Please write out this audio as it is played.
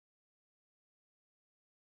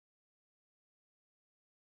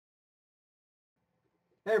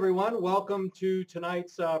Hey everyone, welcome to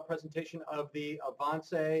tonight's presentation of the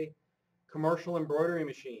Avance commercial embroidery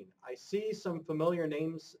machine. I see some familiar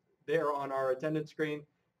names there on our attendance screen.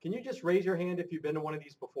 Can you just raise your hand if you've been to one of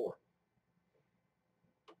these before?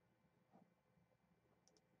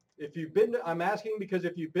 If you've been to, I'm asking because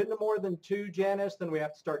if you've been to more than two, Janice, then we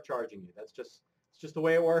have to start charging you. It's just the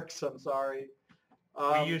way it works. I'm sorry.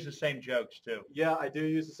 We use the same jokes too. Yeah, I do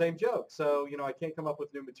use the same joke. So, I can't come up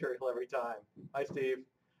with new material every time. Hi, Steve.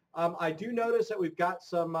 I do notice that we've got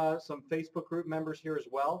some Facebook group members here as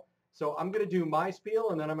well. So I'm going to do my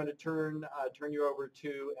spiel, and then I'm going to turn you over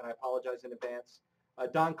to, and I apologize in advance,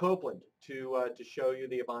 Don Copeland to show you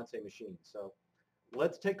the Avance machine. So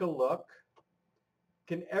let's take a look.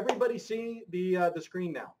 Can everybody see the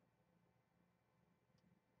screen now?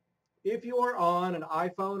 If you are on an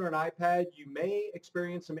iPhone or an iPad, you may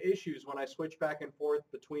experience some issues when I switch back and forth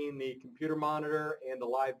between the computer monitor and the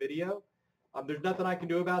live video. There's nothing I can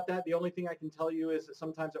do about that. The only thing I can tell you is that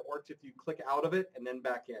sometimes it works if you click out of it and then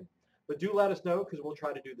back in. But do let us know because we'll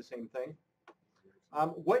try to do the same thing.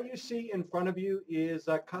 What you see in front of you is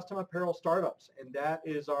Custom Apparel Startups, and that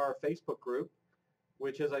is our Facebook group,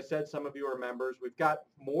 which, as I said, some of you are members. We've got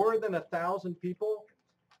more than 1,000 people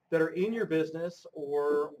that are in your business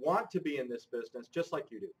or want to be in this business just like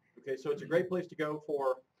you do. Okay, so it's a great place to go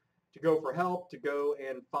for help, to go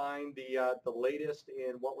and find the latest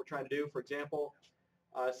in what we're trying to do. For example,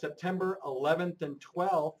 September 11th and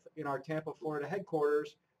 12th in our Tampa, Florida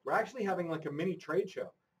headquarters, we're actually having like a mini trade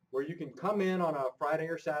show where you can come in on a Friday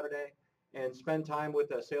or Saturday and spend time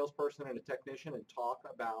with a salesperson and a technician and talk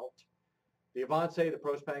about the Avance, the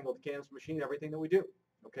Pro Spangle, the canvas machine, everything that we do.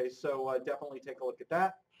 Okay, so definitely take a look at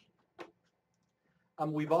that.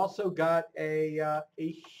 We've also got a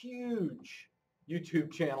huge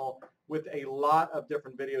YouTube channel with a lot of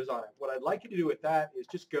different videos on it. What I'd like you to do with that is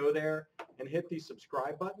just go there and hit the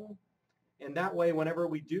subscribe button. And that way, whenever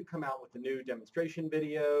we do come out with a new demonstration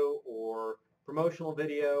video or promotional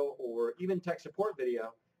video or even tech support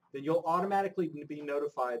video, then you'll automatically be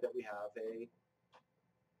notified that we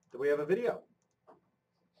have a video.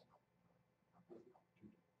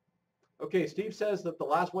 Okay, Steve says that the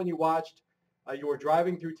last one you watched, you were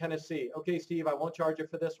driving through Tennessee. Okay, Steve, I won't charge you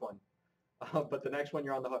for this one, but the next one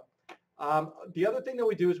you're on the hook. The other thing that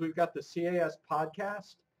we do is we've got the CAS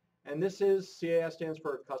podcast, and this is, CAS stands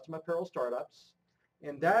for Custom Apparel Startups,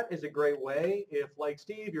 and that is a great way if, like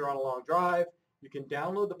Steve, you're on a long drive, you can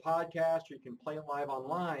download the podcast, or you can play it live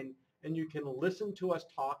online, and you can listen to us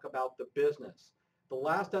talk about the business. The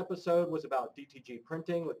last episode was about DTG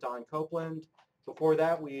printing with Don Copeland. Before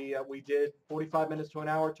that, we did 45 minutes to an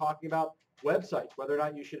hour talking about websites, whether or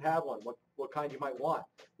not you should have one, what kind you might want.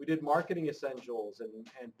 We did marketing essentials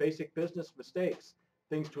and basic business mistakes,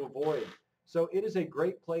 things to avoid. So it is a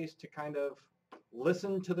great place to kind of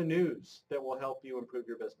listen to the news that will help you improve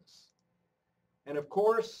your business. And of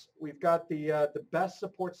course, we've got the best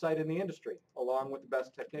support site in the industry, along with the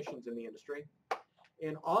best technicians in the industry.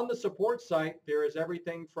 And on the support site, there is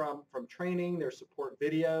everything from training, there's support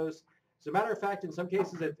videos. As a matter of fact, in some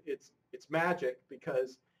cases, it's magic,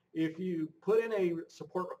 because if you put in a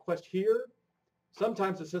support request here,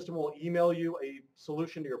 sometimes the system will email you a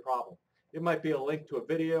solution to your problem. It might be a link to a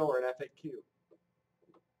video or an FAQ.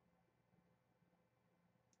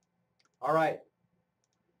 All right.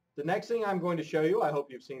 The next thing I'm going to show you, I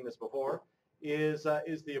hope you've seen this before, is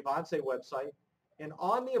the Avance website. And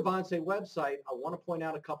on the Avance website, I want to point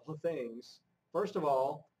out a couple of things. First of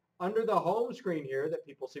all, under the home screen here that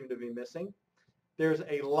people seem to be missing, there's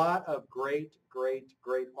a lot of great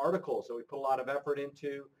articles that we put a lot of effort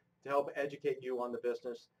into to help educate you on the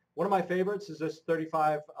business. One of my favorites is this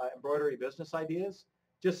 35 embroidery business ideas.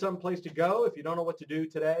 Just some place to go if you don't know what to do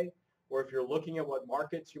today, or if you're looking at what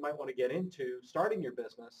markets you might want to get into starting your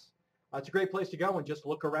business. It's a great place to go and just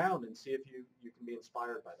look around and see if you can be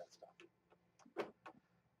inspired by that stuff.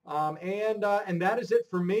 And that is it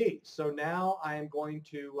for me. So now I am going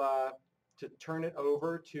to turn it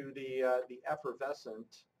over to the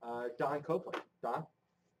effervescent Don Copeland. Don?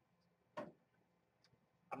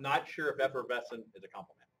 I'm not sure if effervescent is a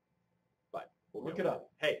compliment, but we'll look it up.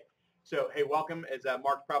 Hey, welcome. As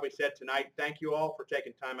Mark probably said tonight, thank you all for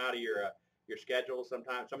taking time out of your schedule.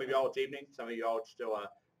 Sometimes, some of you all it's evening, some of you all it's still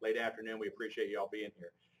late afternoon. We appreciate you all being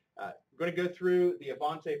here. We're going to go through the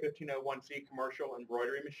Avance 1501C commercial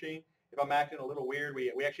embroidery machine. If I'm acting a little weird,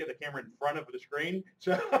 we actually have the camera in front of the screen.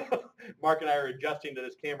 So Mark and I are adjusting to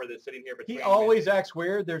this camera that's sitting here between. He always acts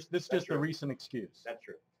weird. This is just a recent excuse. That's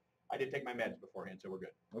true. I did take my meds beforehand, so we're good.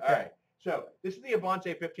 Okay. All right. So this is the Avance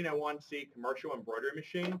 1501C commercial embroidery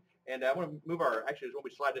machine. And I want to move actually, when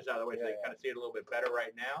we slide this out of the way so you can kind of see it a little bit better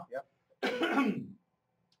right now. Yep.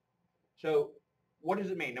 So what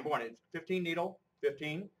does it mean? Number one, it's 15 needle,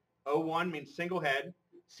 15. 01 means single head.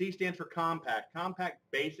 C stands for compact. Compact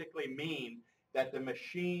basically means that the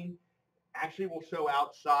machine actually will sew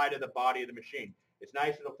outside of the body of the machine. It's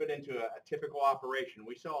nice. It'll fit into a typical operation.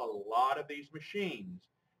 We sell a lot of these machines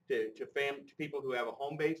to people who have a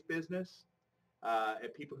home-based business,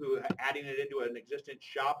 and people who are adding it into an existing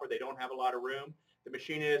shop where they don't have a lot of room. The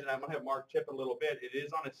machine is, and I'm going to have Mark tip a little bit, it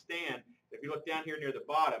is on a stand. If you look down here near the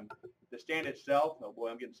bottom, the stand itself, oh boy,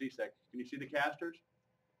 I'm getting seasick. Can you see the casters?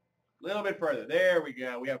 A little bit further. There we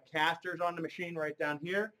go. We have casters on the machine right down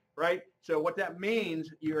here, right? So what that means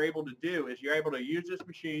you're able to do is you're able to use this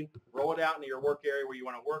machine, roll it out into your work area where you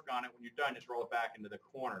want to work on it. When you're done, just roll it back into the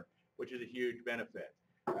corner, which is a huge benefit.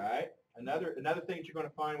 All right. Another thing that you're going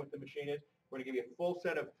to find with the machine is we're going to give you a full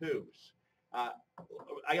set of hoops. I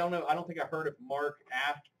don't know. I don't think I heard if Mark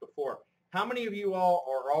asked before. How many of you all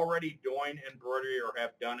are already doing embroidery or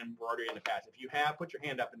have done embroidery in the past? If you have, put your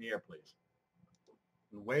hand up in the air, please.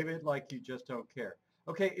 And wave it like you just don't care.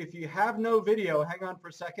 Okay, if you have no video, hang on for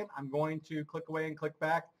a second. I'm going to click away and click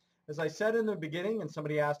back. As I said in the beginning, and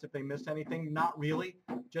somebody asked if they missed anything, not really,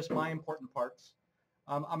 just my important parts.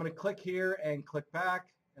 I'm going to click here and click back,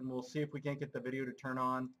 and we'll see if we can't get the video to turn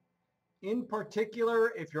on. In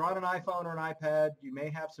particular, if you're on an iPhone or an iPad, you may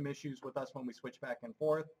have some issues with us when we switch back and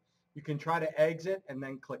forth. You can try to exit and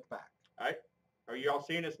then click back. All right. Are you all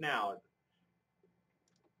seeing us now?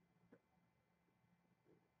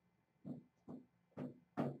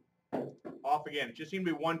 Off again. It just seemed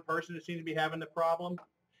to be one person that seems to be having the problem.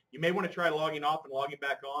 You may want to try logging off and logging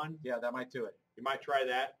back on. Yeah, that might do it. You might try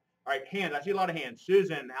that. All right, hands. I see a lot of hands.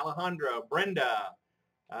 Susan, Alejandro, Brenda.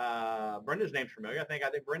 Brenda's name's familiar. I think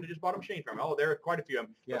Brenda just bought a machine from me. Oh, there are quite a few of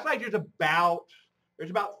them. Yeah. Looks like there's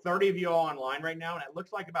about 30 of you all online right now, and it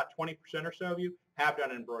looks like about 20% or so of you have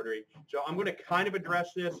done embroidery. So I'm going to kind of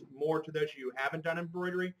address this more to those of you who haven't done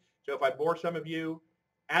embroidery. So if I bore some of you,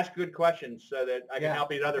 ask good questions so that I can help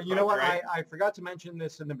these other folks. You know what? Right? I forgot to mention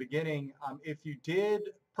this in the beginning. If you did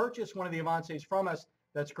purchase one of the Avances from us,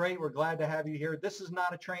 that's great. We're glad to have you here. This is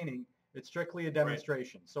not a training. It's strictly a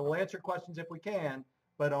demonstration. Right. So we'll answer questions if we can,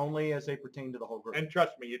 but only as they pertain to the whole group. And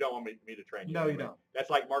trust me, you don't want me to train you. No, anyway. You don't. That's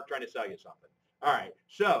like Mark trying to sell you something. All right.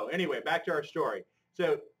 So anyway, back to our story.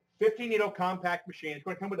 So 15 needle compact machine. It's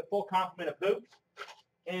going to come with a full complement of hoops.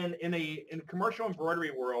 And in the commercial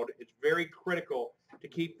embroidery world, it's very critical to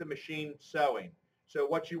keep the machine sewing. So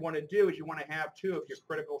what you want to do is you want to have two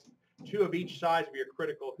of each size of your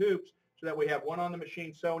critical hoops, so that we have one on the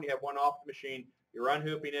machine sewing, you have one off the machine. You're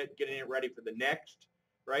unhooping it, getting it ready for the next,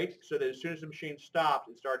 right? So that as soon as the machine stops,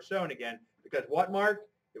 it starts sewing again. Because what, Mark?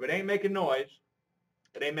 If it ain't making noise,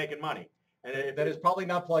 it ain't making money. And if that is probably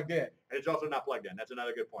not plugged in. And it's also not plugged in. That's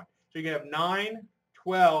another good point. So you can have 9,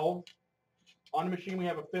 12. On the machine, we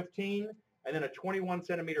have a 15 and then a 21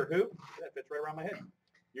 centimeter hoop. That fits right around my head.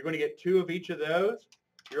 You're going to get 2 of each of those.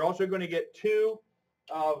 You're also going to get 2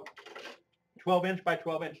 of 12-inch by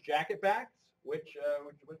 12-inch jacket backs, which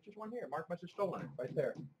is one here. Mark must have stolen it right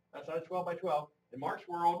there. That's not a 12 by 12. In Mark's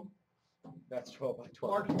world, that's 12 by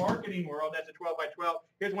 12. Mark's marketing world, that's a 12 by 12.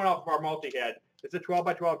 Here's one off of our multi-head. It's a 12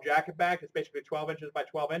 by 12 jacket back. It's basically 12 inches by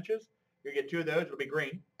 12 inches. You get 2 of those. It'll be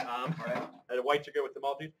green. Right. The whites are good with the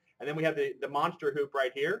multis. And then we have the monster hoop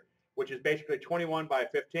right here, which is basically 21 by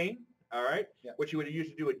 15. All right. Yep. Which you would use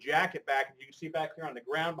to do a jacket back. As you can see back here on the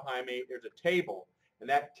ground behind me, there's a table. And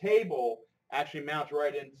that table actually mounts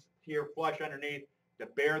right in here flush underneath to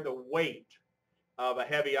bear the weight of a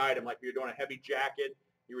heavy item. Like if you're doing a heavy jacket,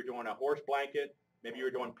 you were doing a horse blanket, maybe you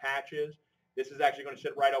were doing patches. This is actually going to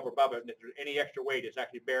sit right over above it. And if there's any extra weight, it's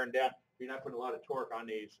actually bearing down. You're not putting a lot of torque on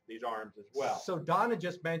these arms as well. So Donna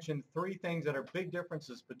just mentioned 3 things that are big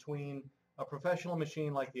differences between a professional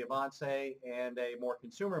machine like the Avance and a more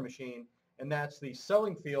consumer machine, and that's the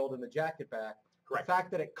sewing field and the jacket back. Correct. The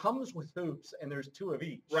fact that it comes with hoops and there's 2 of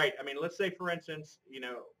each. Right. I mean, let's say, for instance,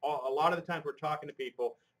 a lot of the times we're talking to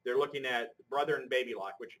people, they're looking at brother and baby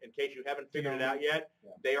lock, which, in case you haven't figured it out yet,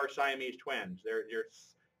 they are Siamese twins. They're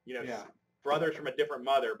brothers from a different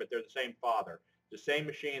mother, but they're the same father. The same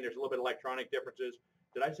machine. There's a little bit of electronic differences.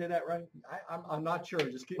 Did I say that right? I'm not sure.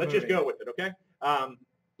 Let's just go with it, okay?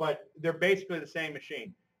 But they're basically the same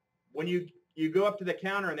machine. When you go up to the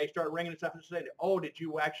counter and they start ringing and stuff and saying, oh, did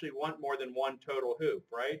you actually want more than one total hoop,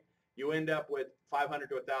 right? You end up with $500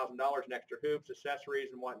 to $1,000 in extra hoops, accessories,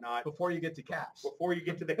 and whatnot. Before you get to caps. Before you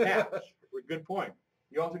get to the caps. Good point.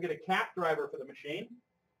 You also get a cap driver for the machine,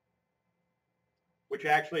 which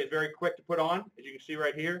actually is very quick to put on. As you can see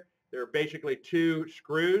right here, there are basically 2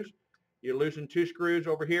 screws. You loosen 2 screws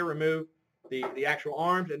over here, remove the actual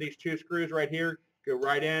arms, and these 2 screws right here go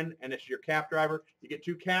right in, and this is your cap driver. You get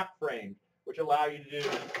 2 cap frames, which allow you to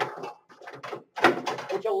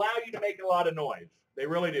make a lot of noise. They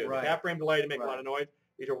really do. Right. The cap frames allow you to make a lot of noise.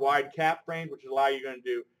 These are wide cap frames, which allow you to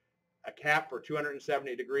do a cap for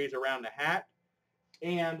 270 degrees around the hat.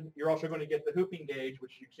 And you're also going to get the hooping gauge,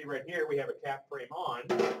 which you see right here. We have a cap frame on.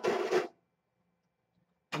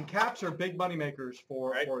 And caps are big money makers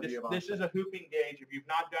for the Avance. This is a hooping gauge. If you've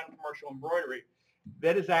not done commercial embroidery,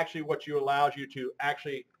 that is actually what allows you to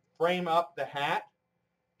actually frame up the hat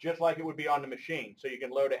just like it would be on the machine, so you can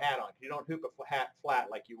load a hat on. You don't hoop a hat flat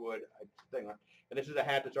like you would a thing. And this is a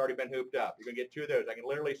hat that's already been hooped up. You're going to get 2 of those. I can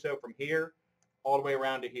literally sew from here all the way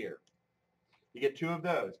around to here. You get 2 of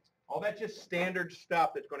those. All that's just standard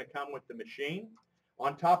stuff that's going to come with the machine.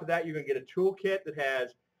 On top of that, you're going to get a toolkit that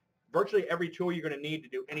has virtually every tool you're going to need to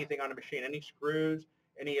do anything on a machine. Any screws,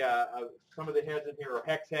 any some of the heads in here are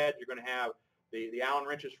hex heads. You're going to have the Allen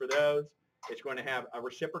wrenches for those. It's going to have a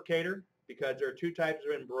reciprocator, because there are 2 types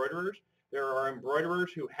of embroiderers. There are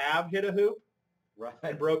embroiderers who have hit a hoop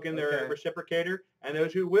and broken their reciprocator, and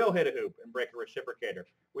those who will hit a hoop and break a reciprocator.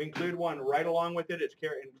 We include one right along with it. It's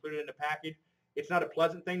included in the package. It's not a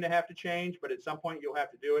pleasant thing to have to change, but at some point you'll have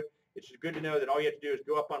to do it. It's just good to know that all you have to do is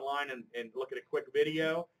go up online and look at a quick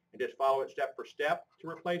video and just follow it step for step to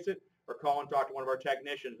replace it, or call and talk to one of our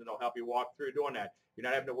technicians, and they'll help you walk through doing that. You're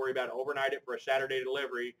not having to worry about overnight it for a Saturday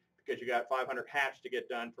delivery because you got 500 hats to get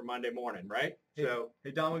done for Monday morning, right?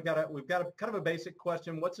 Hey Don, we've got a kind of a basic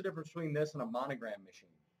question. What's the difference between this and a monogram machine?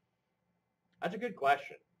 That's a good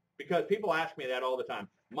question, because people ask me that all the time.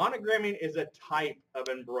 Monogramming is a type of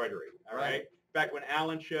embroidery, all right? In fact, when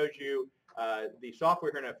Alan shows you the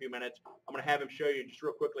software here in a few minutes, I'm going to have him show you just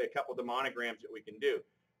real quickly a couple of the monograms that we can do.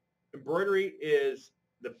 Embroidery is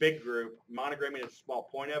the big group. Monogramming is a small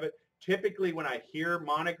point of it. Typically, when I hear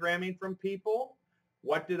monogramming from people,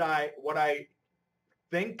 what I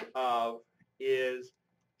think of is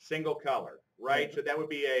single color, right? So that would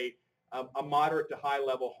be a moderate to high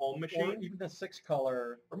level home machine, or even a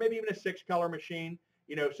 6-color, or maybe even a 6-color machine.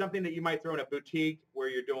 You know, something that you might throw in a boutique where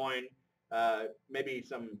you're doing maybe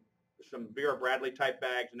some Vera Bradley type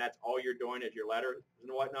bags, and that's all you're doing is your letters and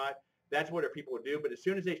whatnot. That's what people would do. But as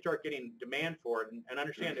soon as they start getting demand for it, and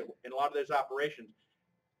understand that in a lot of those operations,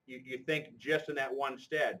 you think just in that one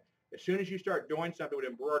stead. As soon as you start doing something with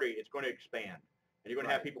embroidery, it's going to expand. And you're going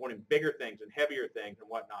to have people wanting bigger things and heavier things and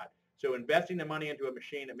whatnot. So investing the money into a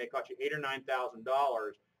machine that may cost you $8,000 or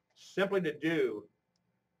 $9,000 simply to do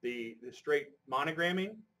the straight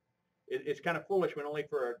monogramming, it's kind of foolish when only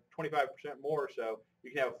for 25% more or so,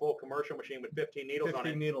 you can have a full commercial machine with 15 needles on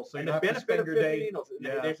it. 15 needles. So and you the have to benefit spend of your 15 day. needles,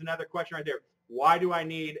 Yeah. there's another question right there. Why do I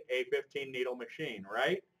need a 15 needle machine,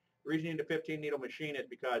 right? The reason you need a 15 needle machine is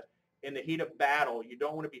because in the heat of battle, you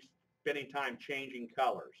don't want to be spending time changing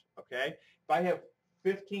colors, okay? If I have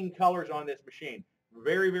 15 colors on this machine,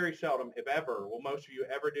 very, very seldom, if ever, will most of you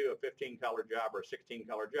ever do a 15-color job or a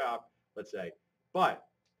 16-color job, let's say. But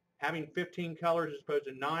having 15 colors as opposed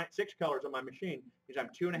to 6 colors on my machine means I'm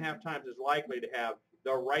 2.5 times as likely to have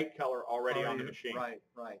the right color already on the machine. Right.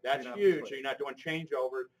 That's huge, so you're not doing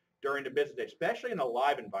changeovers during the business day, especially in a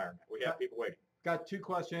live environment. We have people waiting. Got 2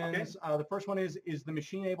 questions. Okay. The first one is the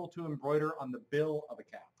machine able to embroider on the bill of a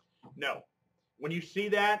cap? No. When you see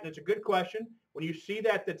that, and it's a good question, when you see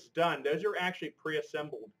that's done, those are actually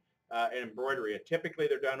pre-assembled in embroidery. Typically,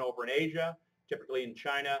 they're done over in Asia, typically in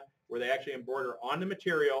China, where they actually embroider on the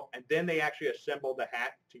material, and then they actually assemble the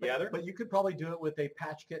hat together. But you could probably do it with a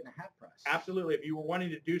patch kit and a hat press. Absolutely. If you were wanting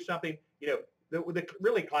to do something, you know, the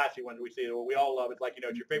really classy ones we see, what we all love, is like, you know,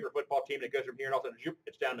 it's your favorite football team that goes from here and all of a sudden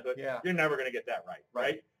it's down the hood. Yeah. You're never going to get that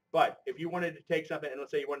right? But if you wanted to take something, and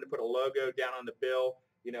let's say you wanted to put a logo down on the bill,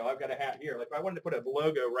 you know, I've got a hat here. Like if I wanted to put a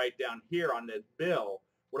logo right down here on this bill,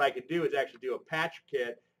 what I could do is actually do a patch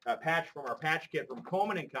kit, a patch from our patch kit from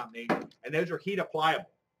Coleman and Company, and those are heat applicable.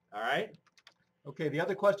 All right. Okay. The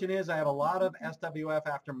other question is, I have a lot of SWF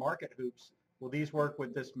aftermarket hoops. Will these work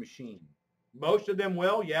with this machine? Most of them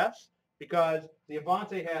will, yes, because the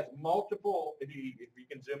Avance has multiple. If you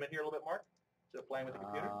can zoom in here a little bit, Mark. Instead of playing with the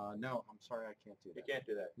computer. No, I'm sorry, I can't do that. You can't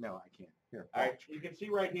do that. No, I can't. Here. All right. You can see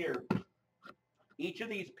right here. Each of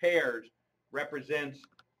these pairs represents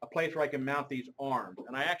a place where I can mount these arms.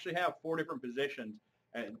 And I actually have 4 different positions.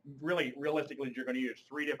 And really, realistically, you're going to use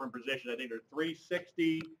 3 different positions. I think there's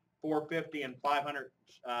 360, 450, and 500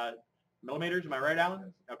 millimeters. Am I right,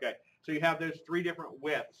 Alan? Okay. So you have those 3 different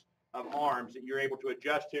widths of arms that you're able to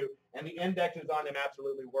adjust to. And the indexes on them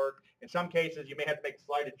absolutely work. In some cases, you may have to make a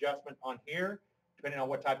slight adjustment on here, depending on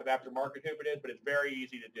what type of aftermarket hoop it is, but it's very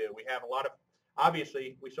easy to do. We have a lot of,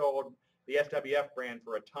 obviously, we sold the SWF brand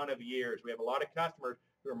for a ton of years. We have a lot of customers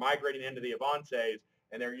who are migrating into the Avances,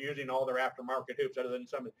 and they're using all their aftermarket hoops other than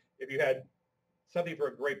some. If you had something for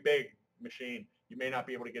a great big machine, you may not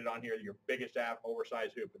be able to get it on here, your biggest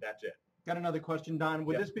oversized hoop, but that's it. Got another question, Don.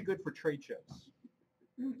 Would Yep. this be good for trade shows?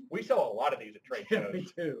 We sell a lot of these at trade shows. We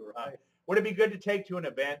do, right? Would it be good to take to an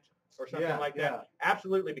event or something like that? Yeah.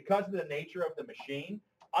 Absolutely, because of the nature of the machine.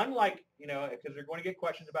 Unlike, because they're going to get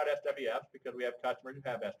questions about SWF because we have customers who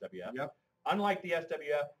have SWF. Yep. Unlike the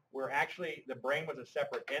SWF, where actually the brain was a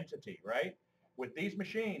separate entity, right? With these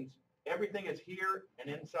machines, everything is here and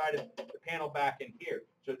inside of the panel back in here.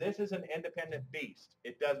 So this is an independent beast.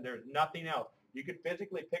 There's nothing else. You could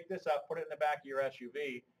physically pick this up, put it in the back of your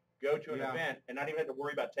SUV, go to an event, and not even have to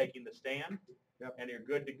worry about taking the stand, and you're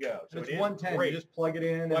good to go. So it's 110. You just plug it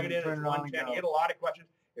in. Plug it in. It's 110. You get a lot of questions.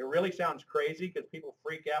 It really sounds crazy because people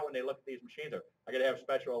freak out when they look at these machines. I got to have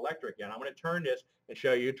special electric. And I'm going to turn this and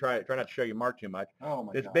show you. Try not to show you Mark too much. Oh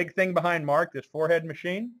my This God. big thing behind Mark, this 4-head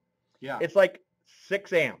machine. Yeah. It's like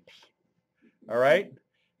 6 amps. All right.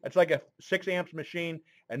 It's like a 6 amps machine,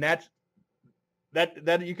 and that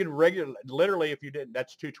you can literally, if you did,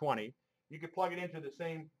 that's 220. You could plug it into the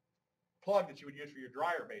same plug that you would use for your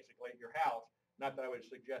dryer, basically, at your house. Not that I would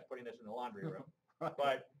suggest putting this in the laundry room,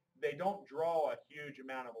 but they don't draw a huge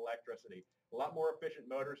amount of electricity. A lot more efficient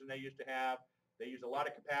motors than they used to have. They use a lot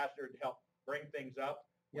of capacitor to help bring things up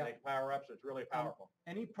when they power up, so it's really powerful.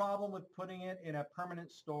 Any problem with putting it in a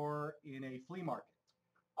permanent store in a flea market?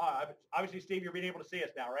 Obviously, Steve, you're being able to see us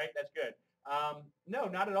now, right? That's good. No,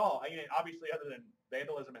 not at all. I mean, obviously, other than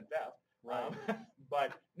vandalism and theft. Right.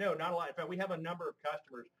 But no, not a lot. In fact, we have a number of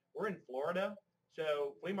customers. We're in Florida,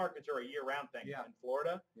 so flea markets are a year-round thing in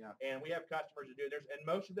Florida. Yeah. And we have customers who do this. And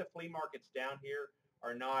most of the flea markets down here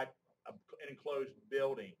are not an enclosed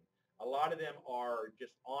building. A lot of them are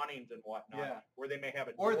just awnings and whatnot, where they may have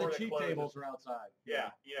a door or the that cheap closes. tables are outside. Yeah,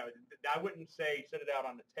 I wouldn't say sit it out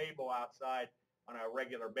on the table outside on a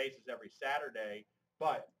regular basis every Saturday,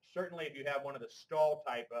 but certainly if you have one of the stall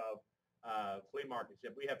type of flea markets,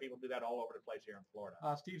 if we have people do that all over the place here in Florida.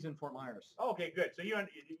 Steve's in Fort Myers. Oh, okay, good. So you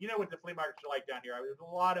know what the flea markets are like down here. There's a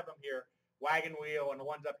lot of them here, Wagon Wheel, and the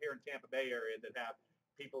ones up here in Tampa Bay area that have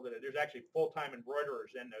people that there's actually full-time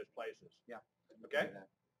embroiderers in those places. Yeah. Okay.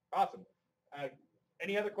 Awesome.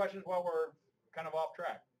 Any other questions while we're kind of off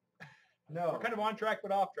track? No. We're kind of on track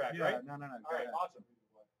but off track, right? No. All right, awesome.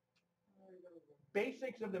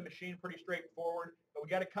 Basics of the machine pretty straightforward, but we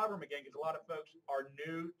got to cover them again because a lot of folks are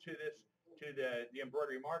new to the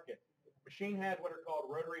embroidery market. Machine has what are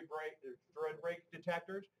called rotary thread brake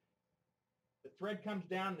detectors. The thread comes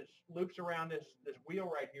down, this loops around this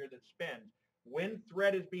wheel right here that spins. When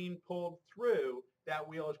thread is being pulled through, that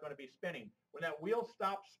wheel is going to be spinning. When that wheel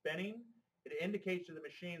stops spinning, it indicates to the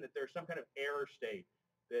machine that there's some kind of error state.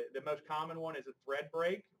 The most common one is a thread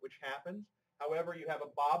break, which happens. However, you have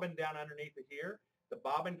a bobbin down underneath it here. The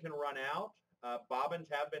bobbin can run out. Bobbins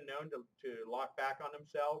have been known to lock back on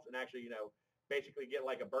themselves and actually, basically get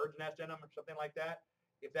like a bird's nest in them or something like that.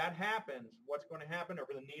 If that happens, what's going to happen, or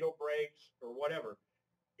if the needle breaks or whatever,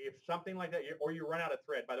 if something like that, or you run out of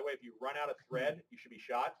thread. By the way, if you run out of thread, you should be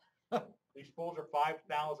shot. These spools are 5,000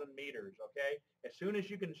 meters, okay? As soon as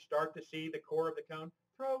you can start to see the core of the cone,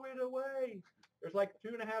 throw it away. There's like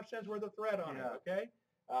 2.5 cents worth of thread on it, okay?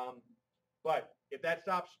 But if that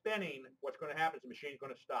stops spinning, what's going to happen is the machine's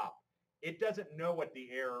going to stop. It doesn't know what the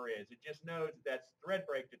error is. It just knows that thread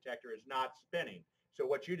brake detector is not spinning. So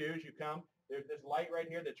what you do is you come, there's this light right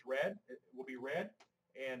here that's red. It will be red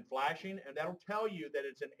and flashing, and that'll tell you that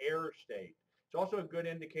it's an error state. It's also a good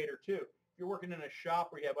indicator, too. If you're working in a shop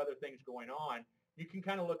where you have other things going on, you can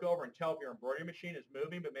kind of look over and tell if your embroidery machine is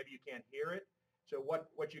moving, but maybe you can't hear it. So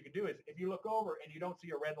what you can do is if you look over and you don't see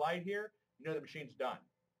a red light here, you know the machine's done.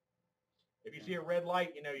 If you see a red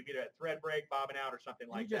light, you know you get a thread break, bobbing out, or something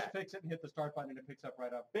like that. You just fix it and hit the start button, and it picks up right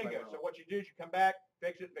up. Bingo. Right So what you do is you come back,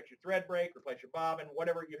 fix it, fix your thread break, replace your bobbin,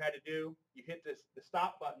 whatever you had to do. You hit the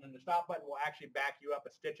stop button, and the stop button will actually back you up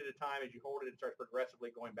a stitch at a time. As you hold it, it starts progressively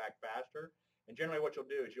going back faster. And generally what you'll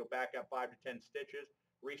do is you'll back up 5 to 10 stitches,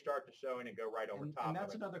 restart the sewing, and go right over top of it. And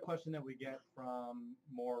that's another question that we get from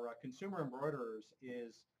more consumer embroiderers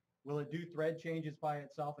is, will it do thread changes by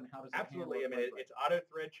itself, and how does it Absolutely. I handle mean, it's auto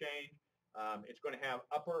thread change. It's going to have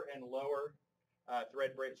upper and lower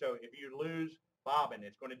thread break. So if you lose bobbin,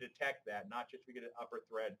 it's going to detect that, not just if you get an upper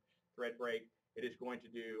thread break. It is going to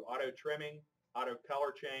do auto trimming, auto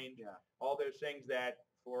color change, all those things that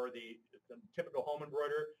for the typical home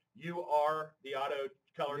embroiderer, you are the auto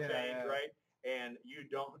color change, right? And you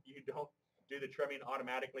don't do the trimming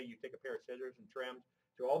automatically. You take a pair of scissors and trim.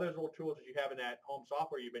 So all those little tools that you have in that home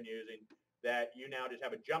software you've been using that you now just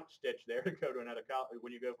have a jump stitch there to go to another color.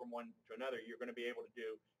 When you go from one to another, you're going to be able to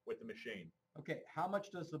do with the machine. Okay, how much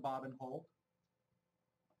does the bobbin hold?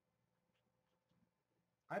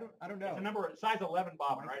 I don't know. It's a number, size 11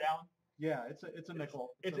 bobbin, right, Alan? Yeah, it's a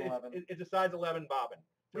nickel. It's an 11. It's a size 11 bobbin.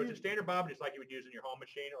 So it's a standard bobbin, just like you would use in your home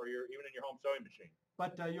machine or even in your home sewing machine.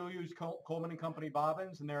 But you'll use Coleman and Company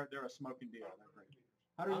bobbins, and they're a smoking deal. They're great.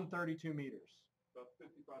 132 meters. About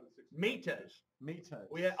 55 to 60 meters. Meters.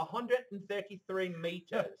 We had 133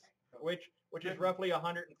 meters, which is roughly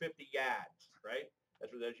 150 yards, right?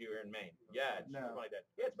 That's for those of you who are in Maine. Yards, No. something like that.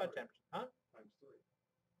 Yeah, it's about 10%. Huh? times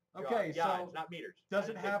 3. Okay, yards, so not meters. does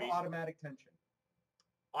it I didn't say have meters. automatic tension?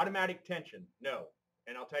 Automatic tension? No.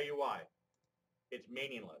 And I'll tell you why. It's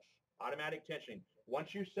meaningless. Automatic tensioning.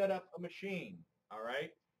 Once you set up a machine, all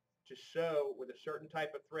right, to sew with a certain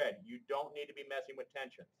type of thread, you don't need to be messing with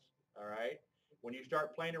tensions, all right? When you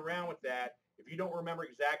start playing around with that, if you don't remember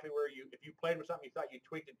exactly if you played with something, you thought you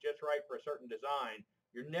tweaked it just right for a certain design,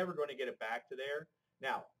 you're never going to get it back to there.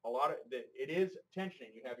 Now, it is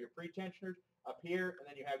tensioning. You have your pre-tensioners up here, and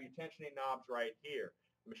then you have your tensioning knobs right here.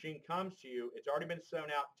 The machine comes to you. It's already been sewn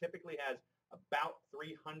out. Typically has about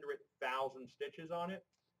 300,000 stitches on it,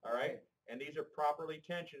 all right? And these are properly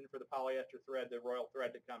tensioned for the polyester thread, the royal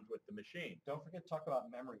thread that comes with the machine. Don't forget to talk about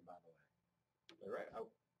memory, by the way. All right.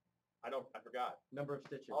 I forgot. Number of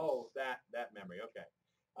stitches. Oh, that memory. Okay.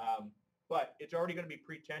 But it's already going to be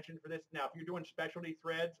pre-tensioned for this. Now, if you're doing specialty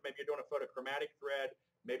threads, maybe you're doing a photochromatic thread,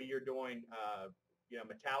 maybe you're doing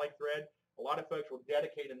metallic thread. A lot of folks will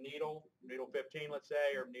dedicate a needle 15, let's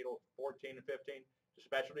say, or needle 14 and 15 to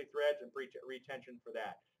specialty threads and retension for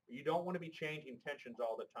that. But you don't want to be changing tensions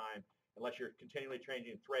all the time unless you're continually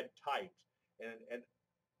changing thread types. And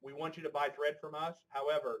we want you to buy thread from us.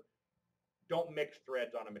 However, don't mix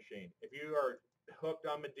threads on a machine. If you are hooked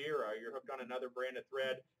on Madeira, you're hooked on another brand of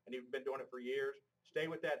thread, and you've been doing it for years, stay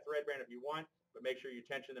with that thread brand if you want, but make sure you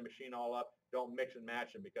tension the machine all up. Don't mix and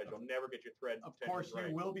match them because you'll never get your threads. Of course,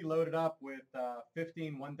 right. you will be loaded up with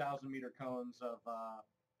 15 1,000 meter cones of.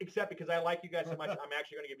 Except because I like you guys so much, I'm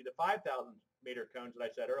actually going to give you the 5,000 meter cones that I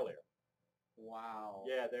said earlier. Wow.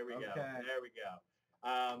 Yeah, there we go. Okay. There we go.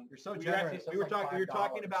 You're so generous. We were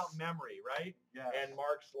talking about memory, right? Yes. And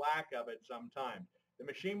Mark's lack of it sometimes. The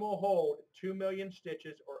machine will hold 2 million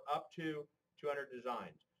stitches or up to 200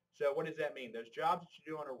 designs. So what does that mean? Those jobs that you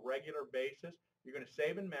do on a regular basis, you're going to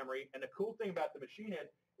save in memory. And the cool thing about the machine is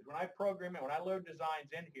when I program it, when I load designs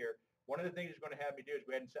in here, one of the things it's going to have me do is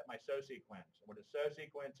go ahead and set my sew sequence. And what a sew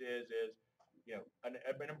sequence is an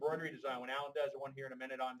embroidery design. When Alan does the one here in a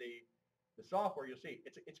minute on the software, you'll see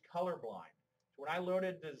it's colorblind. So when I load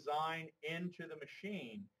a design into the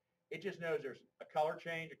machine, it just knows there's a color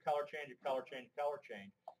change, a color change, a color change, a color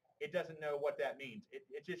change. It doesn't know what that means.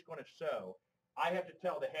 It's just going to sew. I have to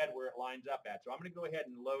tell the head where it lines up at. So I'm going to go ahead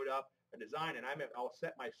and load up a design, and I'll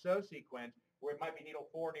set my sew sequence where it might be needle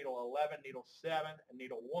 4, needle 11, needle 7, and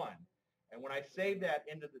needle 1. And when I save that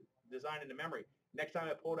into the design into memory, next time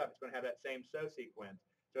I pull it up, it's going to have that same sew sequence.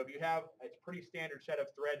 So if you have a pretty standard set of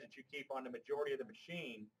threads that you keep on the majority of the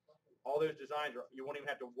machine, all those designs, you won't even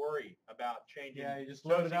have to worry about changing. Yeah, you just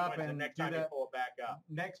load it up and next do time that. you pull it back up.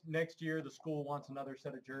 Next year, the school wants another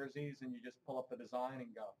set of jerseys, and you just pull up the design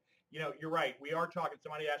and go. You're right. We are talking.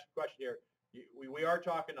 Somebody asked a question here. We are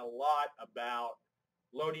talking a lot about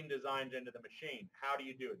loading designs into the machine. How do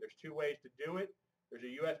you do it? There's 2 ways to do it. There's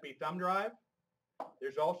a USB thumb drive.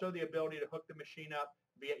 There's also the ability to hook the machine up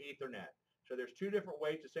via Ethernet. So there's 2 different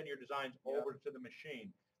ways to send your designs over to the machine.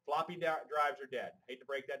 Floppy drives are dead. Hate to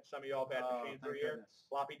break that to some of y'all have had machines for a year.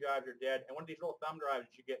 Floppy drives are dead. And one of these little thumb drives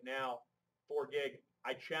that you get now, 4 gig,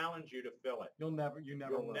 I challenge you to fill it. You never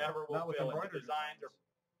will. Never will Not fill with it. The designs are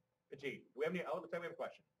petite. Do we have any? Oh, looks like we have a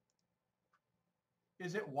question.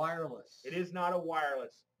 Is it wireless? It is not a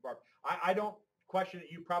wireless, Barb. I don't question that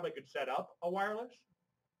you probably could set up a wireless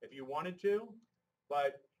if you wanted to,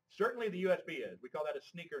 but certainly the USB is. We call that a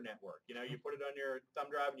sneaker network. You put it on your thumb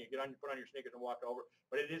drive and you put on your sneakers and walk over,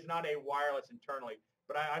 but it is not a wireless internally.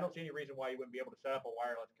 But I don't see any reason why you wouldn't be able to set up a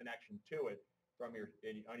wireless connection to it from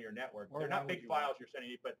on your network. They're not big files you're sending,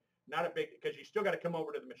 but not a big, because you still got to come over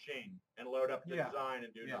to the machine and load up the design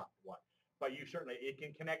and do not what. But it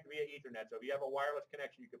can connect via Ethernet. So if you have a wireless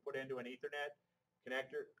connection, you can put into an Ethernet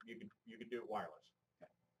connector. You can do it wireless. Okay.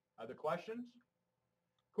 Other questions?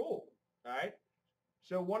 Cool. All right.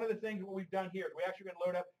 So one of the things what we've done here is we actually going to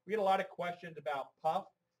load up. We had a lot of questions about puff.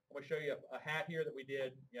 I'm going to show you a hat here that we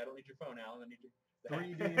did. Yeah, I don't need your phone, Alan. I need your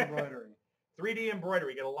 3D embroidery. 3D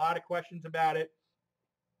embroidery. Get a lot of questions about it.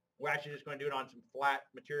 We're actually just going to do it on some flat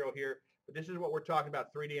material here. But this is what we're talking about,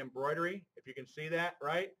 3D embroidery. If you can see that,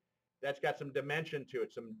 right? That's got some dimension to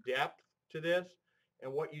it, some depth to this.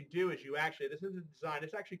 And what you do is you actually, this is a design,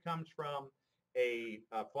 this actually comes from a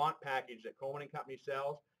font package that Coleman and Company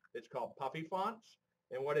sells. It's called Puffy Fonts.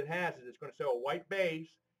 And what it has is it's going to show a white base,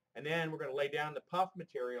 and then we're going to lay down the puff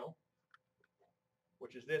material,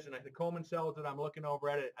 which is this. And I think Coleman sells it. I'm looking over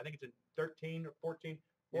at it. I think it's in 13 or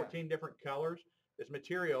 14 different colors, this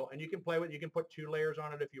material. And you can play with it. You can put 2 layers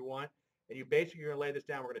on it if you want. And you basically are going to lay this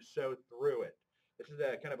down. We're going to sew through it. This is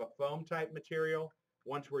a kind of a foam type material.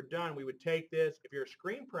 Once we're done, we would take this. If you're a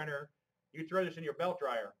screen printer, you throw this in your belt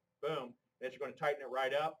dryer. Boom. And it's going to tighten it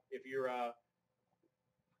right up. If you're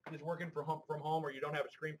just working from home or you don't have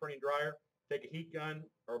a screen printing dryer, take a heat gun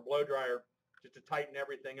or a blow dryer just to tighten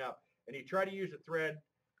everything up. And you try to use a thread,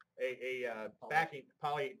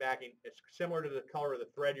 poly backing. It's similar to the color of the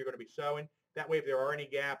thread you're going to be sewing. That way, if there are any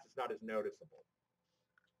gaps, it's not as noticeable.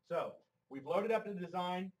 So we've loaded up the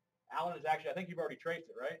design. Alan is actually, I think you've already traced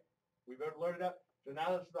it, right? We've loaded up. So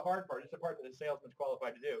now this is the hard part. This is the part that the salesman's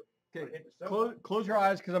qualified to do. Okay, close your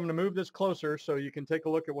eyes because I'm going to move this closer so you can take a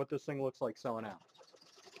look at what this thing looks like sewing out.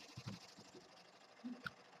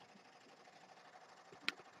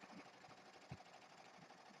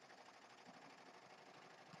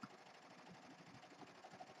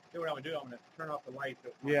 See what I'm going to do? I'm going to turn off the light.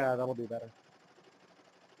 So Yeah, that'll be better.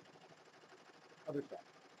 Other side.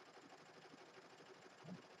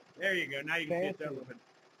 There you go. Now you can see it's open.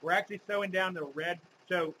 We're actually sewing down the red.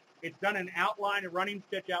 So it's done an outline, a running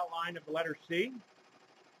stitch outline of the letter C.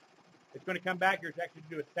 It's going to come back here. It's actually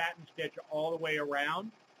do a satin stitch all the way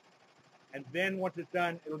around. And then once it's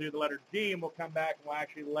done, it'll do the letter D, and we'll come back and we'll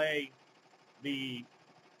actually lay the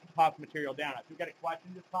puff material down. If you've got a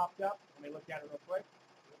question just popped up, let me look at it real quick.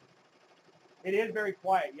 It is very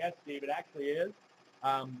quiet. Yes, Steve, it actually is.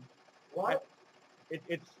 What?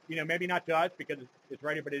 It's maybe not to us because it's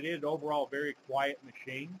right here, but it is overall a very quiet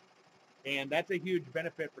machine. And that's a huge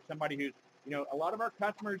benefit for somebody who's, a lot of our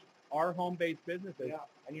customers are home-based businesses. Yeah.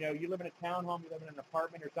 And, you live in a townhome, you live in an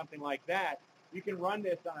apartment or something like that. You can run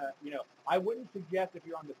this on I wouldn't suggest if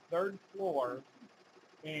you're on the 3rd floor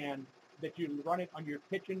and that you run it on your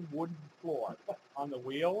kitchen wooden floor on the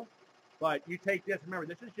wheel. But you take this, remember,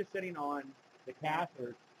 this is just sitting on the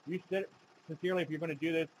casters. You sit, sincerely, if you're going to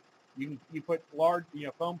do this, you put large,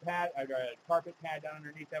 foam pad, or a carpet pad down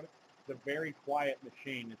underneath of it. It's a very quiet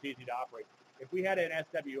machine. It's easy to operate. If we had an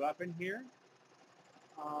SW up in here,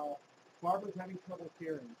 Barbara's having trouble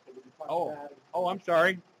hearing. So we can that. Oh, I'm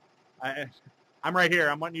sorry. I'm right here.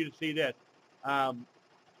 I'm wanting you to see this. But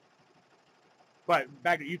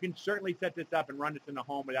back, you can certainly set this up and run this in the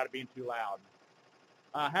home without it being too loud.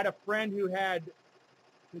 Had a friend who had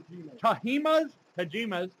Tajimas,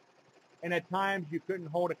 and at times you couldn't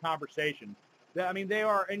hold a conversation. I mean, they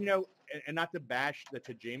are, and not to bash the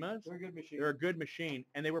Tajimas. They're a good machine. They're a good machine,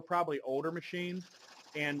 and they were probably older machines.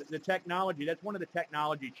 And the technology, that's one of the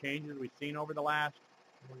technology changes we've seen over the last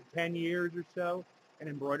 10 years or so in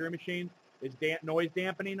embroidery machines is noise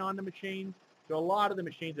dampening on the machines. So a lot of the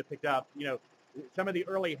machines have picked up, some of the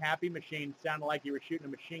early Happy machines sounded like you were shooting a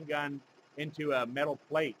machine gun into a metal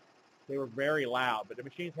plate. They were very loud, but the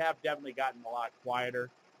machines have definitely gotten a lot quieter.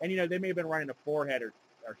 And, they may have been running a 4-head or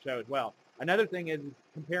so as well. Another thing is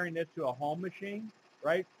comparing this to a home machine,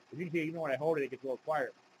 right? As you can see, even when I hold it, it gets a little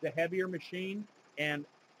quieter. The heavier machine and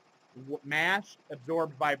mass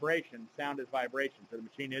absorbs vibration. Sound is vibration. So the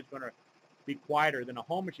machine is going to be quieter than a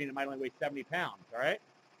home machine that might only weigh 70 pounds, all right?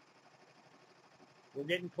 We're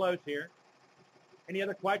getting close here. Any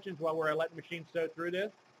other questions while we're letting the machine sew through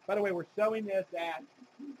this? By the way, we're sewing this at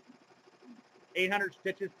 800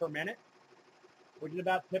 stitches per minute, which is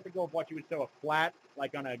about typical of what you would sew a flat,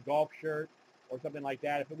 like on a golf shirt or something like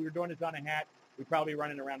that. If we were doing this on a hat, we'd probably be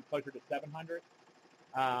running around closer to 700.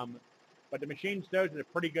 But the machine sews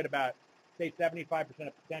it pretty good about, say, 75%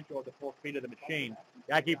 of potential of the full speed of the machine.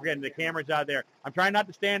 I keep forgetting the camera's out there. I'm trying not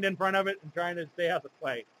to stand in front of it. I'm trying to stay out of the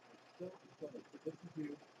way.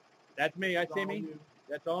 That's me. I see me.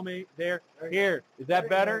 That's all me. There. Here. Is that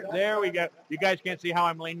better? There we go. You guys can't see how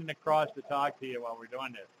I'm leaning across to talk to you while we're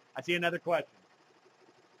doing this. I see another question.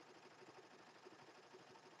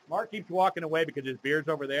 Mark keeps walking away because his beard's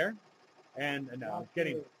over there. And no, I'm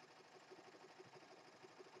kidding.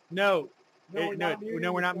 No, we're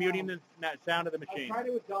not muting the sound of the machine. I've tried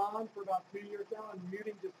it with Don for about 2 years now, and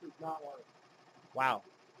muting just does not work. Wow.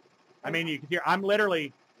 I mean, you can hear, I'm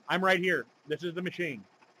right here. This is the machine.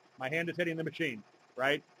 My hand is hitting the machine,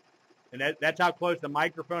 right? And that's how close the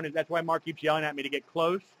microphone is. That's why Mark keeps yelling at me to get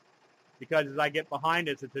close, because as I get behind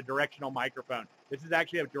us, it's a directional microphone. This is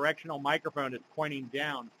actually a directional microphone that's pointing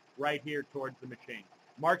down right here towards the machine.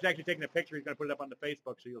 Mark's actually taking a picture. He's going to put it up on the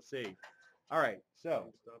Facebook so you'll see. All right, so.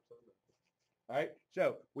 All right.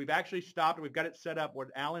 So we've actually stopped. We've got it set up. What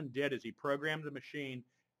Alan did is he programmed the machine.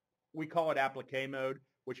 We call it applique mode,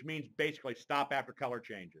 which means basically stop after color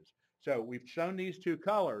changes. So we've shown these two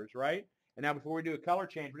colors, right? And now before we do a color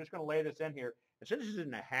change, we're just going to lay this in here. And since this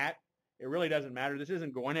isn't a hat, it really doesn't matter. This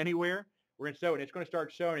isn't going anywhere. We're going to sew it. It's going to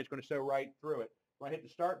start sewing. It's going to sew right through it. When I hit the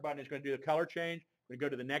start button, it's going to do the color change. We're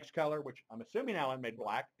going to go to the next color, which I'm assuming Alan made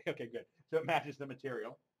black. Okay, good. So it matches the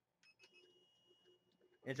material.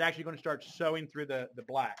 It's actually going to start sewing through the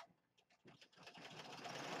black.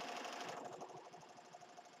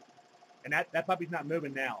 And that puppy's not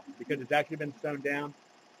moving now because it's actually been sewn down.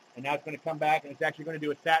 And now it's going to come back, and it's actually going to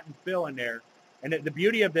do a satin fill in there. And the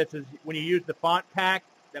beauty of this is when you use the font pack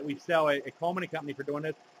that we sell at Coleman & Company for doing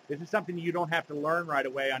this, this is something you don't have to learn right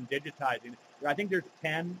away on digitizing. I think there's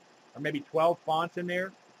 10 or maybe 12 fonts in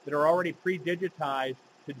there that are already pre-digitized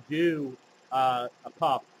to do a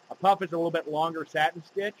puff. A puff is a little bit longer satin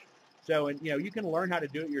stitch. So, and, you know, you can learn how to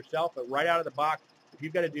do it yourself, but right out of the box, if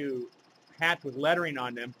you've got to do hats with lettering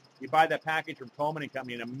on them, you buy that package from Coleman &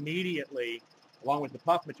 Company, and immediately, along with the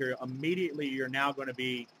puff material, immediately you're now going to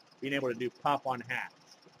be being able to do puff on hats.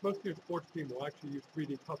 Most of your sports team will actually use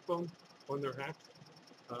 3D puff foam on their hats.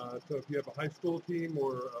 So if you have a high school team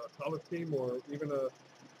or a college team or even a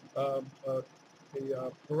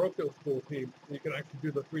parochial school team, you can actually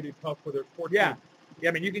do the 3D puff for their sports team. Yeah,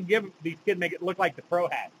 I mean, you can give these kids, make it look like the pro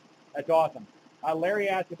hats. That's awesome. Larry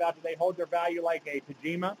asked about, do they hold their value like a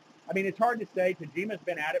Tajima? I mean, it's hard to say. Tajima's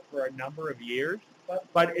been at it for a number of years,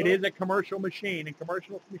 but it is a commercial machine, and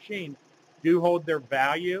commercial machines do hold their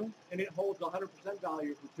value. And it holds 100%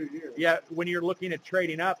 value for 2 years. Yeah, when you're looking at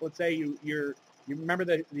trading up, let's say you remember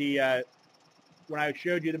the when I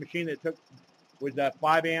showed you the machine that was a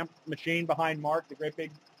 5-amp machine behind Mark, the great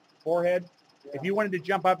big forehead. Yeah. If you wanted to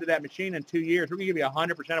jump up to that machine in 2 years, we're going to give you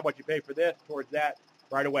 100% of what you pay for this towards that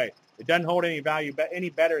right away. It doesn't hold any value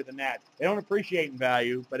any better than that. They don't appreciate in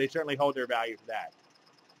value, but they certainly hold their value for that.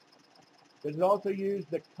 Does it also use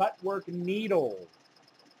the cutwork needle?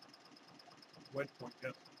 Wedge point,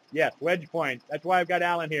 yes. Yes, wedge point. That's why I've got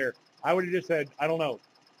Alan here. I would have just said, I don't know.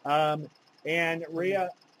 And Rita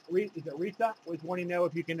was wanting to know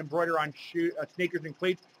if you can embroider on sneakers and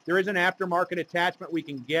cleats. There is an aftermarket attachment we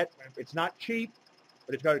can get. It's not cheap,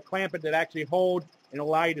 but it's got a clamp that actually holds and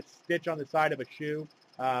allow you to stitch on the side of a shoe.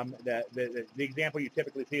 The example you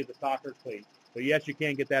typically see is a soccer cleat. So yes, you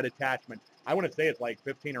can get that attachment. I want to say it's like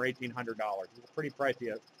 $1,500 or $1,800. It's a pretty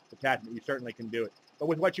pricey attachment. You certainly can do it. But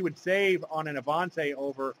with what you would save on an Avance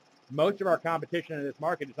over most of our competition in this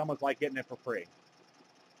market, it's almost like getting it for free.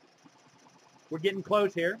 We're getting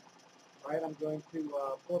close here. All right, I'm going to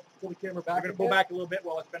pull the camera back. We're going to pull back a little bit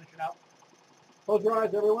while it's finishing up. Close your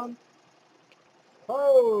eyes, everyone.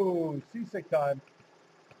 Oh, seasick time.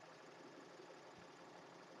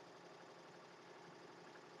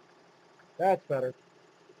 That's better.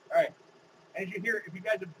 All right. As you hear, if you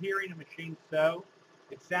guys are hearing a machine sew,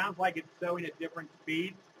 it sounds like it's sewing at different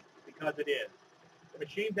speeds because it is. The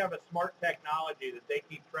machines have a smart technology that they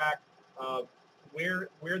keep track of where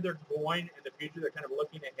they're going in the future. They're kind of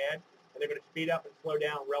looking ahead, and they're going to speed up and slow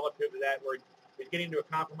down relative to that. Where it's getting to a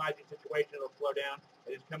compromising situation, it'll slow down.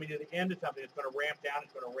 And it's coming to the end of something, it's going to ramp down,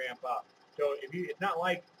 it's going to ramp up. So it's not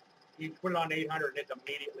like you put it on 800 and it's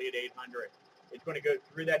immediately at 800. It's going to go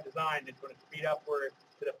through that design. It's going to speed up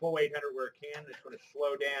to the full 800 where it can. It's going to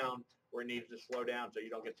slow down where it needs to slow down so you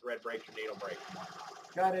don't get thread breaks or needle breaks.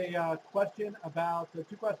 Got a question about, 2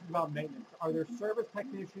 questions about maintenance. Are there service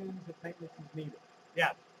technicians if maintenance is needed?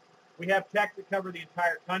 Yes. We have techs that cover the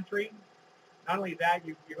entire country. Not only that,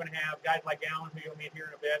 you're going to have guys like Alan, who you'll meet here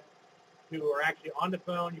in a bit, who are actually on the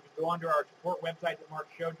phone. You can go onto our support website that Mark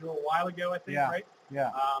showed you a while ago, I think, right?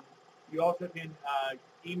 Yeah. You also can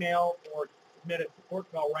email or submit a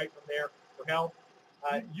support call right from there for help.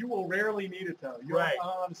 You will rarely need it, though. You're right.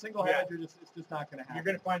 On a single head, it's just not going to happen. You're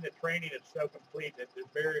going to find the training is so complete that there's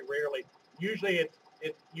very rarely. Usually, it's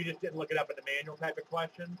you just didn't look it up in the manual type of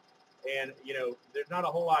question, and there's not a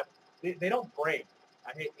whole lot. They don't break.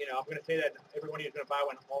 I hate, I'm going to say that everyone who's going to buy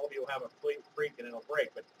one, all of you will have a freak and it'll break.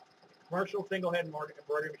 But commercial single head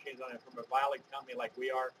embroidery machines on it from a violent company like we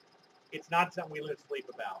are, it's not something we lose sleep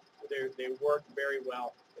about. They work very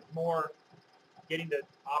well. It's more getting the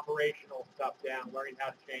operational stuff down, learning how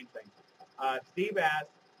to change things. Steve asked,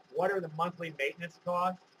 what are the monthly maintenance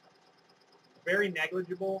costs? Very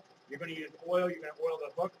negligible. You're going to use oil. You're going to oil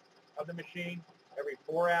the hook of the machine every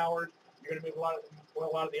 4 hours. You're going to move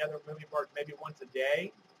a lot of the other moving parts maybe once a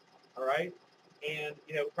day. All right. And,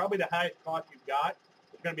 probably the highest cost you've got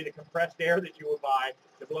is going to be the compressed air that you will buy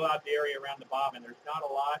to blow out the area around the bobbin. There's not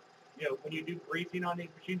a lot. When you do greasing on these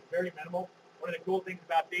machines, very minimal. One of the cool things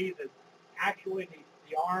about these is actually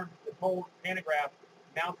the arm, the whole pantograph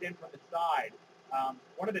mounts in from the side.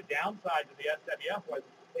 One of the downsides of the SWF was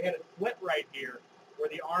they had a slit right here where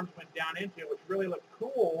the arms went down into, which really looked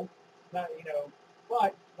cool, but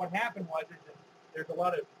what happened was there's a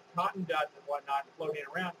lot of cotton dust and whatnot floating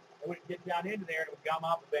around. It would get down into there and it would gum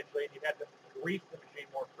up eventually, and you'd have to grease the machine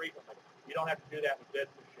more frequently. You don't have to do that with this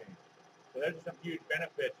machine. So there's some huge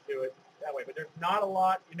benefits to it that way. But there's not a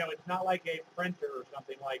lot, it's not like a printer or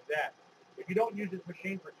something like that. If you don't use this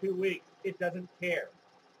machine for 2 weeks, it doesn't care,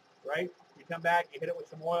 right? You come back, you hit it with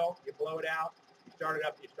some oil, you blow it out, you start it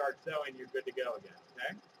up, you start sewing, you're good to go again,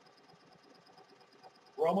 okay?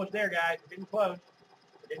 We're almost there, guys. We're getting close.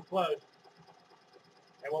 We're getting close.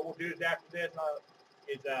 And what we'll do is after this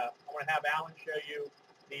I'm going to have Alan show you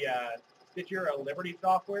the Stitcher Liberty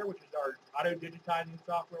software, which is our auto-digitizing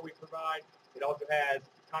software we provide. It also has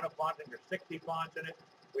a ton of fonts. I think there's 60 fonts in it.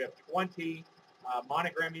 We have 20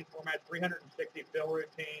 monogramming formats, 360 fill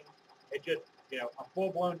routines. It's just, a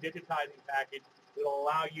full-blown digitizing package that will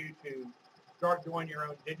allow you to start doing your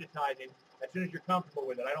own digitizing as soon as you're comfortable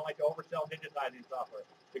with it. I don't like to oversell digitizing software.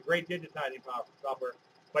 It's a great digitizing software,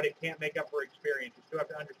 but it can't make up for experience. You still have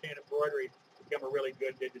to understand embroidery to become a really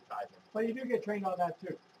good digitizer. But you do get trained on that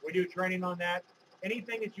too. We do training on that.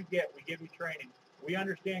 Anything that you get, we give you training. We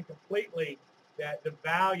understand completely that the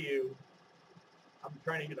value, I'm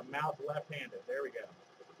trying to use a mouse left-handed. There we go.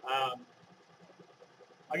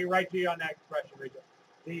 I'll get right to you on that question, Rita.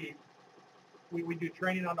 We do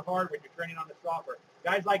training on the hardware, we do training on the software.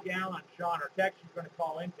 Guys like Alan, Sean, our techs you're going to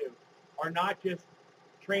call into are not just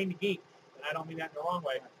trained geeks, and I don't mean that in the wrong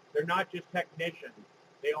way. They're not just technicians.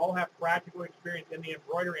 They all have practical experience in the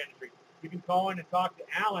embroidery industry. You can call in and talk to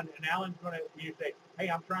Alan, and Alan's going to, you say, hey,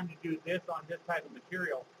 I'm trying to do this on this type of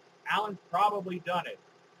material. Alan's probably done it.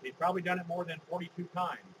 He's probably done it more than 42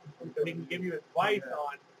 times. So he can give you advice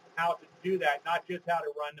on how to do that, not just how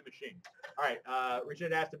to run the machine. All right,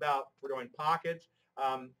 Richard asked about, we're doing pockets.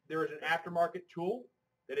 There is an aftermarket tool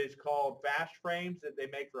that is called fast frames that they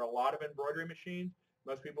make for a lot of embroidery machines.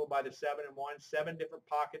 Most people buy the 7-in-1, 7 different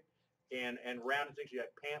pocket and rounded things. You got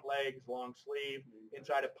pant legs, long sleeve,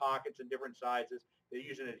 inside of pockets in different sizes. They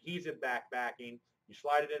use an adhesive backing. You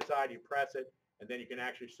slide it inside, you press it, and then you can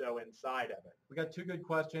actually sew inside of it. We got 2 good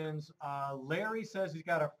questions. Larry says he's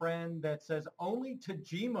got a friend that says only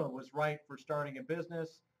Tajima was right for starting a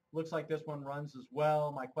business. Looks like this one runs as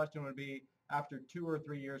well. My question would be, after 2 or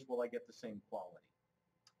 3 years, will I get the same quality?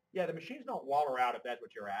 Yeah, the machines don't waller out if that's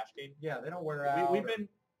what you're asking. Yeah, they don't wear out. We've been,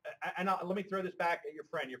 and let me throw this back at your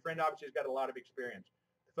friend. Your friend obviously has got a lot of experience.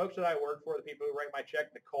 The folks that I work for, the people who write my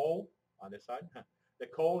check, Nicole on this side,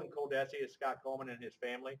 Nicole and Coldesi is Scott Coleman and his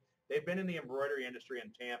family. They've been in the embroidery industry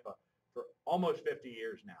in Tampa for almost 50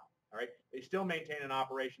 years now. All right, they still maintain an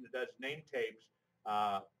operation that does name tapes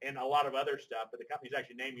and a lot of other stuff, but the company's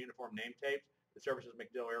actually named Uniform Name Tapes. The services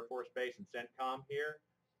MacDill Air Force Base and CENTCOM here.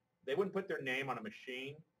 They wouldn't put their name on a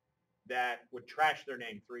machine that would trash their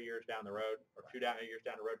name 3 years down the road, or 2 years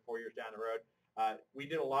down the road, 4 years down the road. We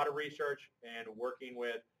did a lot of research and working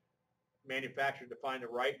with manufacturers to find the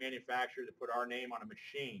right manufacturer to put our name on a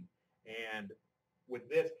machine. And with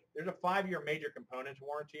this, there's a 5-year major components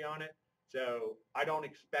warranty on it. So I don't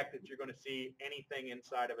expect that you're going to see anything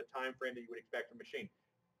inside of a time frame that you would expect from a machine.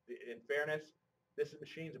 In fairness, this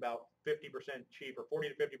machine's about 50% cheaper, 40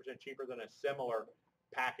 to 50% cheaper than a similar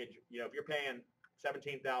package. If you're paying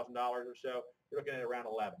 $17,000 or so, you're looking at around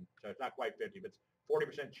 11. So it's not quite 50, but it's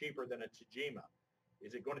 40% cheaper than a Tajima.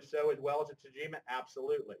 Is it going to sew as well as a Tajima?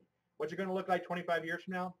 Absolutely. What's it going to look like 25 years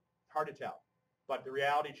from now? Hard to tell. But the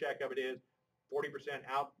reality check of it is 40%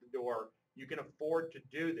 out the door. You can afford to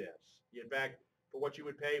do this. In fact, for what you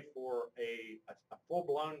would pay for a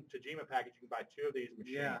full-blown Tajima package, you can buy 2 of these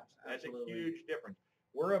machines. Yeah, that's absolutely. a huge difference.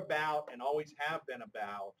 We're about, and always have been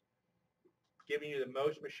about, giving you the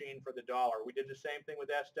most machine for the dollar. We did the same thing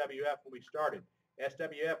with SWF when we started.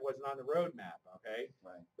 SWF wasn't on the roadmap, okay?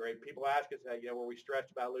 Right. People ask us, were we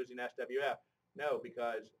stressed about losing SWF? No,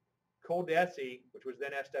 because Coldesi, which was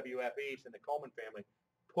then SWF East, and the Coleman family,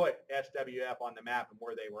 put SWF on the map and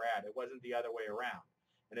where they were at. It wasn't the other way around.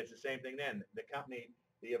 And it's the same thing then. The company,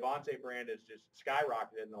 the Avance brand has just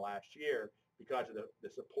skyrocketed in the last year because of the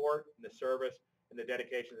support and the service and the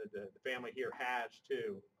dedication that the family here has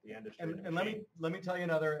to the industry. And let me tell you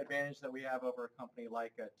another advantage that we have over a company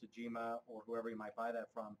like Tajima or whoever you might buy that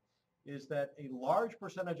from, is that a large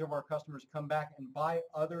percentage of our customers come back and buy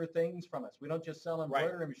other things from us. We don't just sell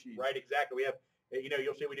embroidery machines. Right, exactly. We have,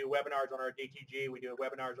 you'll see we do webinars on our DTG. We do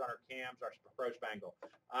webinars on our cams, our Pro Spangle.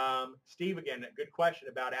 Steve, again, a good question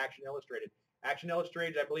about Action Illustrated. Action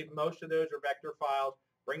Illustrated, I believe most of those are vector files.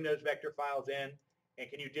 Bring those vector files in. And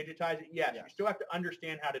can you digitize it? Yes. Yes. You still have to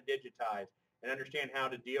understand how to digitize and understand how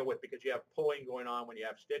to deal with, because you have pulling going on when you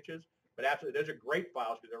have stitches. But absolutely, those are great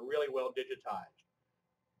files because they're really well digitized.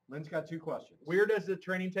 Lynn's got 2 questions. Where does the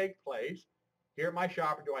training take place? Here at my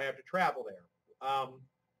shop, or do I have to travel there?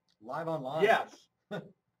 Live online. Yes.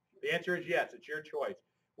 The answer is yes. It's your choice.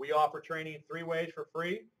 We offer training 3 ways for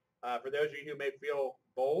free. For those of you who may feel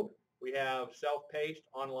bold, we have self-paced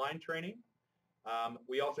online training.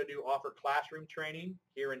 We also do offer classroom training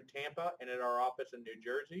here in Tampa and at our office in New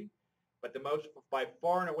Jersey. But by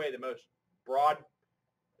far and away, the most broad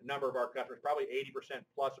number of our customers, probably 80%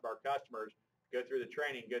 plus of our customers, go through the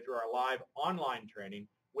training, go through our live online training,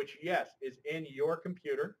 which, yes, is in your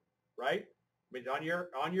computer, right? I mean, on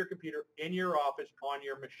your computer, in your office, on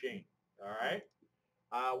your machine. All right.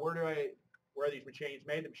 Where are these machines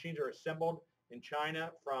made? The machines are assembled in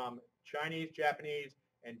China from Chinese, Japanese,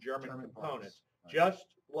 and German components, right. Just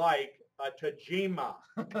like a Tajima.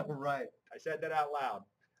 Right. I said that out loud.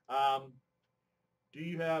 Do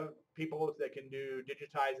you have people that can do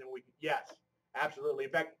digitizing? Yes, absolutely.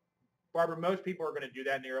 In fact, Barbara, most people are going to do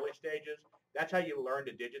that in the early stages. That's how you learn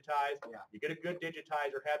to digitize. Yeah. You get a good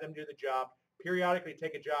digitizer, have them do the job. Periodically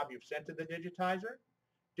take a job you've sent to the digitizer,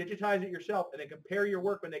 digitize it yourself, and then compare your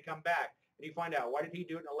work when they come back. And you find out, why did he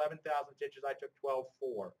do it in 11,000 stitches? I took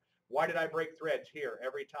 12.4. Why did I break threads here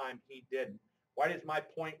every time he didn't? Why does my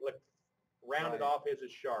point look rounded off, his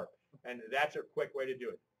is sharp? And that's a quick way to do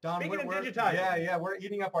it. Don, Speaking of we're digitizing. yeah, we're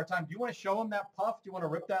eating up our time. Do you want to show them that puff? Do you want to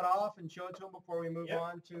rip that off and show it to them before we move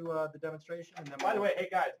on to the demonstration? And then by the way, hey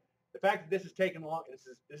guys, the fact that this is taking long, this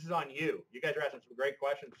is on you. You guys are asking some great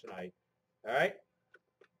questions tonight. All right.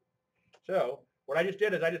 So what I just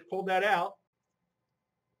did is I just pulled that out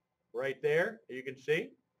right there. You can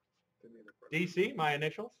see DC, my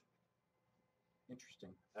initials. Interesting.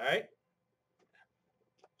 All right.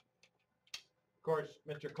 Of course,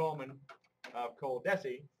 Mr. Coleman of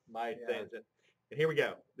Coldesi, my thing. And here we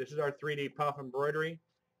go. This is our 3D puff embroidery.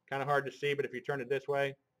 Kind of hard to see, but if you turn it this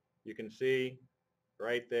way, you can see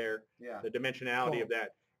right there the dimensionality of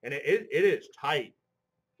that. And it is tight,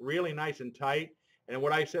 really nice and tight. And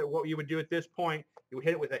what I said, what you would do at this point, you would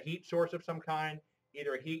hit it with a heat source of some kind,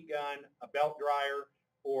 either a heat gun, a belt dryer,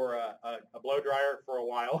 or a blow dryer for a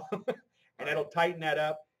while. And it'll tighten that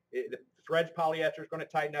up. The threads polyester is going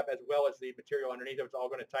to tighten up, as well as the material underneath it. It's all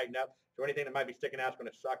going to tighten up. So anything that might be sticking out is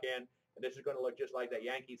going to suck in. And this is going to look just like that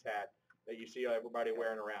Yankees hat that you see everybody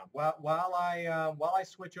wearing around. While I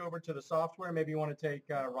switch over to the software, maybe you want to take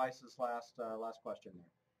Rice's last question there.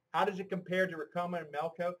 How does it compare to Ricoma and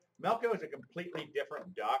Melco? Melco is a completely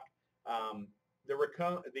different duck. The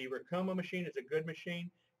Ricoma machine is a good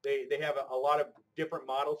machine. They have a lot of different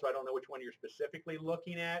models, so I don't know which one you're specifically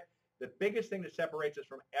looking at. The biggest thing that separates us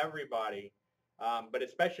from everybody, but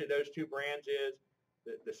especially those 2 brands, is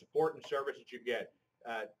the support and service that you get.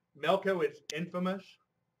 Melco is infamous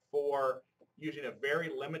for using a very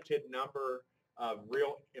limited number of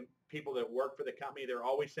real people that work for the company. They're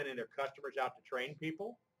always sending their customers out to train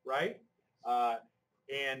people, right?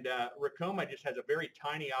 And Ricoma just has a very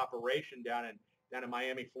tiny operation down in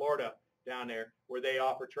Miami, Florida, down there, where they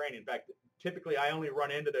offer training. In fact, typically I only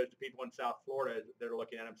run into those people in South Florida that are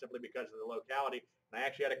looking at them simply because of the locality. And I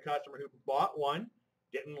actually had a customer who bought one,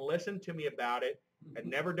 didn't listen to me about it, had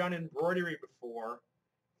never done embroidery before,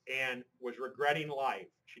 and was regretting life.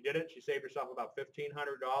 She did it. She saved herself about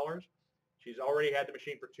 $1,500. She's already had the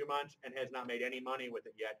machine for 2 months and has not made any money with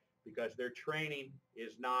it yet, because their training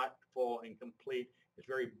is not full and complete. It's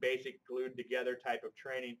very basic, glued together type of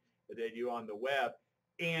training that they do on the web.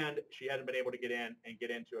 And she hasn't been able to get in and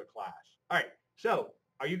get into a class. All right. So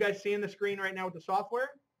are you guys seeing the screen right now with the software?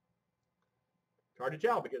 It's hard to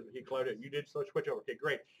tell because he closed it. You did slow switch over. Okay,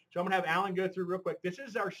 great. So I'm going to have Alan go through real quick. This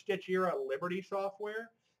is our Stitch Era Liberty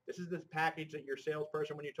software. This is the package that your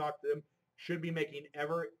salesperson, when you talk to them, should be making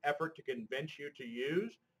every effort to convince you to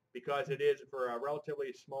use, because it is, for a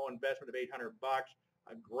relatively small investment of $800,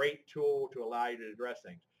 a great tool to allow you to address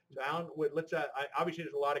things. So Alan, let's obviously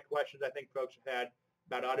there's a lot of questions I think folks have had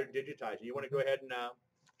about auto digitizing. You want to go ahead and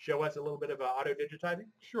show us a little bit of auto digitizing?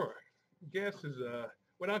 Sure. Gas is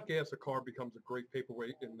without gas, a car becomes a great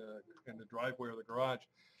paperweight in the driveway or the garage.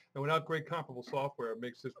 And without great comparable software, it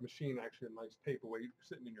makes this machine actually a nice paperweight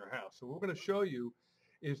sitting in your house. So what we're going to show you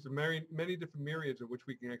is the many different myriads in which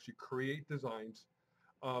we can actually create designs,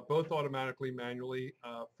 both automatically, manually,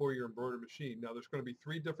 for your embroidery machine. Now, there's going to be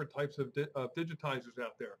 3 different types of digitizers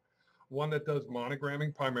out there. One that does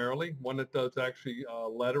monogramming primarily, one that does actually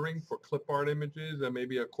lettering for clip art images and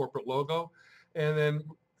maybe a corporate logo, and then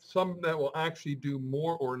some that will actually do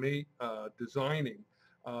more ornate designing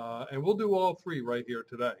And we'll do all three right here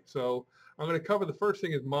today. So I'm going to cover the first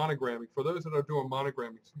thing is monogramming. For those that are doing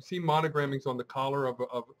monogramming, you see monogrammings on the collar of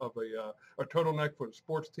a turtleneck for the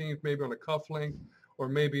sports teams, maybe on a cufflink, or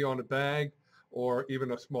maybe on a bag, or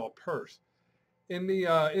even a small purse. In the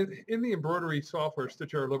embroidery software,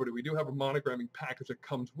 Stitch Air Liberty, we do have a monogramming package that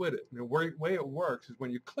comes with it. And the way it works is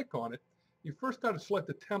when you click on it, you first got to select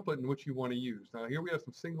the template in which you want to use. Now here we have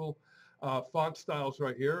some single font styles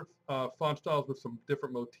right here, font styles with some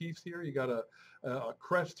different motifs here. You got a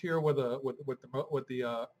crest here with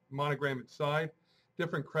the monogram inside.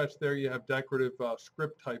 Different crest there. You have decorative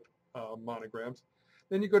script type monograms.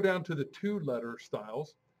 Then you go down to the 2-letter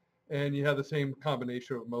styles, and you have the same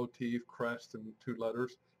combination of motif, crest, and 2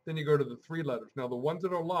 letters. Then you go to the 3 letters. Now the ones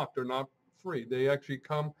that are locked are not free. They actually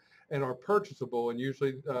come and are purchasable, and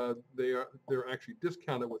usually they're actually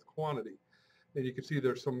discounted with quantity. And you can see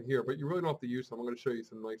there's some here, but you really don't have to use them. I'm going to show you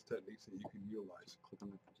some nice techniques that you can utilize. Click on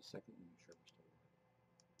that for just a second and make sure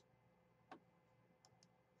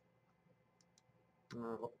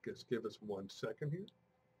we're still Just give us 1 second here.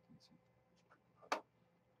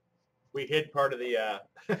 We hid part of the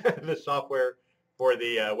the software for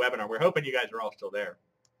the webinar. We're hoping you guys are all still there.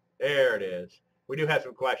 There it is. We do have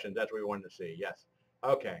some questions. That's what we wanted to see. Yes.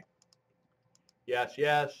 Okay. Yes,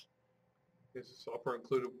 yes. Is the software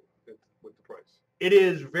included with the price? It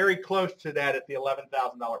is very close to that at the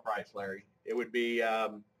 $11,000 price, Larry. It would be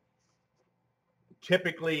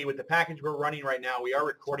typically with the package we're running right now. We are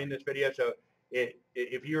recording this video, so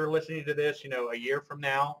if you're listening to this, a year from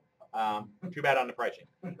now, too bad on the pricing.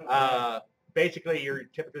 Basically, you're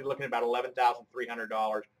typically looking at about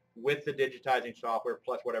 $11,300 with the digitizing software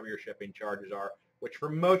plus whatever your shipping charges are, which for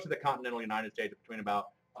most of the continental United States are between about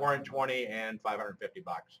 $420 and $550.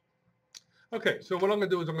 Okay, so what I'm going to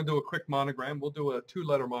do is I'm going to do a quick monogram. We'll do a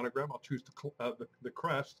 2-letter monogram. I'll choose the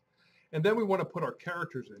crest. And then we want to put our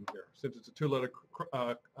characters in here. Since it's a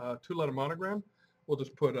 2-letter monogram, we'll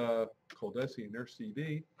just put Coldesi in there,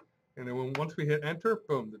 CD. And then once we hit enter,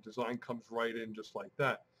 boom, the design comes right in just like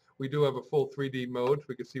that. We do have a full 3D mode, so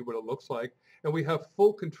we can see what it looks like. And we have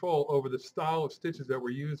full control over the style of stitches that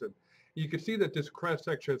we're using. You can see that this crest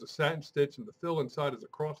section has a satin stitch and the fill inside is a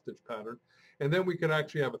cross stitch pattern. And then we can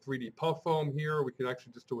actually have a 3D puff foam here. We can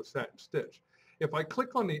actually just do a satin stitch. If I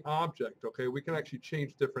click on the object, okay, we can actually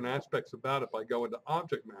change different aspects about it by going to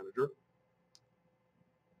Object Manager.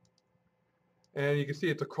 And you can see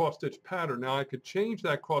it's a cross stitch pattern. Now I could change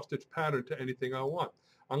that cross stitch pattern to anything I want.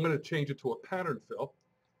 I'm going to change it to a pattern fill.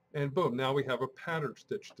 And boom, now we have a pattern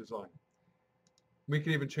stitch design. We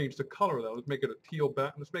can even change the color of that. Let's make it a teal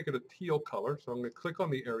let's make it a teal color. So I'm going to click on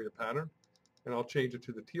the area pattern and I'll change it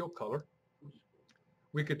to the teal color.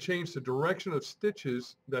 We could change the direction of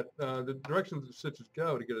stitches that the direction that the stitches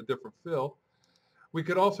go to get a different fill. We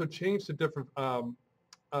could also change the different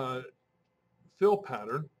fill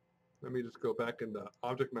pattern. Let me just go back into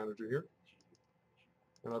Object Manager here.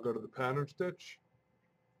 And I'll go to the pattern stitch.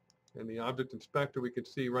 And the object inspector, we can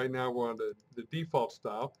see right now we're on the default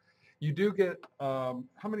style. You do get, how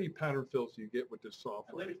many pattern fills do you get with this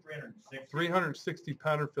software? I believe it's 360. 360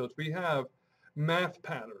 pattern fills. We have math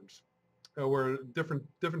patterns. Where different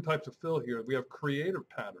types of fill here. We have creative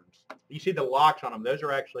patterns. You see the locks on them. Those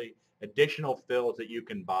are actually additional fills that you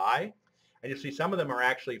can buy. And you see some of them are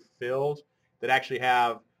actually fills that actually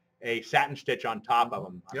have a satin stitch on top of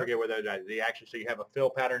them. I forget where those are. They actually, so you have a fill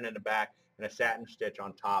pattern in the back and a satin stitch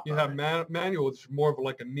on top you of have it. Manual, it's more of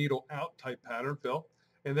like a needle out type pattern fill.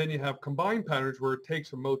 And then you have combined patterns where it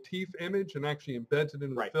takes a motif image and actually embeds it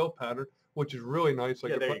into the fill pattern, which is really nice.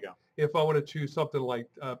 Like there you go. If I want to choose something like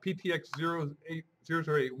PTX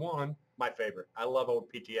 0081. My favorite. I love old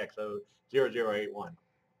PTX 0081.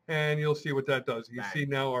 And you'll see what that does. You see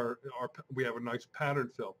now we have a nice pattern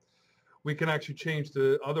fill. We can actually change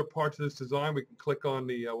the other parts of this design. We can click on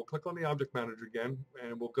we'll click on the Object Manager again,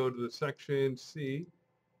 and we'll go to the section C.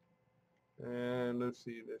 And let's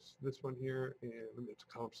see this one here, and it's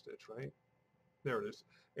a comp stitch, right? There it is.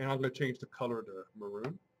 And I'm going to change the color to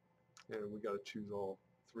maroon. And we got to choose all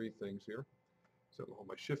 3 things here. So I'll hold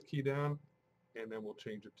my shift key down, and then we'll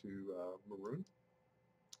change it to maroon.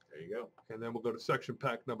 There you go. And then we'll go to section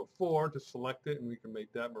pack number 4 to select it, and we can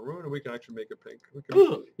make that maroon, and we can actually make it pink. We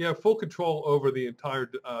can, you have full control over the entire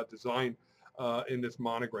design in this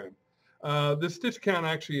monogram. The stitch count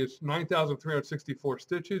actually is 9,364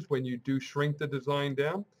 stitches. When you do shrink the design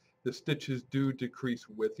down, the stitches do decrease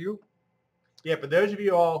with you. Yeah, for those of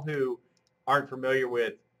you all who aren't familiar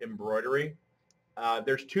with embroidery,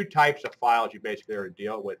 there's 2 types of files you basically are to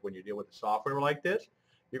deal with when you deal with a software like this.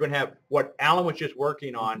 You're going to have what Alan was just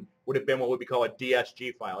working on would have been what would be called a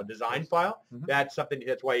DSG file, a design file. That's something,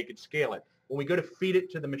 that's why you can scale it. When we go to feed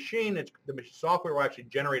it to the machine, the software will actually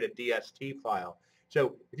generate a DST file.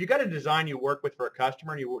 So if you got a design you work with for a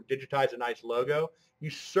customer and you digitize a nice logo, you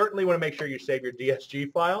certainly want to make sure you save your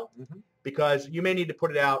DSG file because you may need to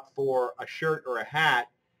put it out for a shirt or a hat,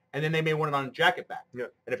 and then they may want it on a jacket back. Yeah.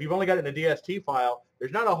 And if you've only got it in a DST file,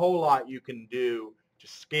 there's not a whole lot you can do to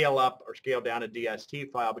scale up or scale down a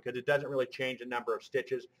DST file because it doesn't really change the number of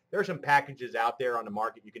stitches. There are some packages out there on the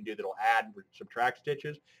market you can do that'll add and subtract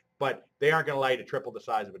stitches, but they aren't going to allow you to triple the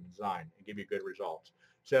size of a design and give you good results.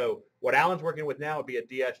 So what Alan's working with now would be a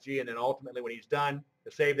DSG, and then ultimately when he's done,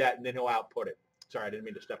 he'll save that, and then he'll output it. Sorry, I didn't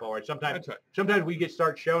mean to step all right. Sometimes we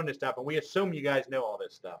start showing this stuff, and we assume you guys know all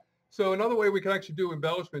this stuff. So another way we can actually do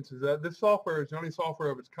embellishments is that this software is the only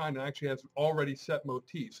software of its kind that actually has already set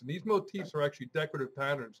motifs. And these motifs are actually decorative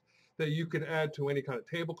patterns that you can add to any kind of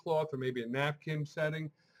tablecloth or maybe a napkin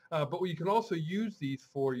setting. But you can also use these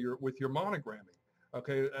with your monogramming.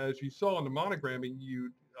 Okay, as you saw in the monogramming,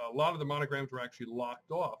 a lot of the monograms were actually locked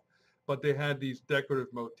off, but they had these decorative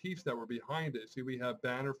motifs that were behind it. See, we have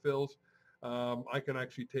banner fills. I can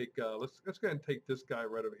actually take, let's go ahead and take this guy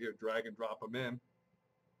right over here, drag and drop him in.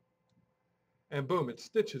 And boom, it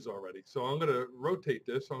stitches already. So I'm going to rotate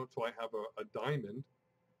this so I have a diamond,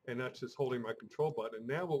 and that's just holding my control button. And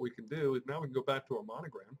now what we can do is now we can go back to our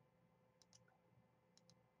monogram.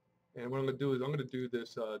 And what I'm going to do is I'm going to do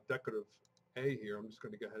this decorative A here. I'm just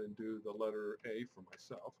going to go ahead and do the letter A for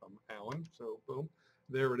myself. I'm Alan. So boom,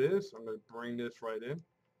 there it is. I'm going to bring this right in,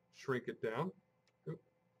 shrink it down. I'm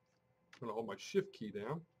going to hold my shift key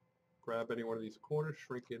down, grab any one of these corners,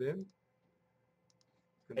 shrink it in.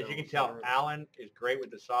 As you can tell, Alan is great with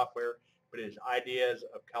the software, but his ideas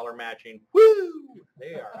of color matching, woo,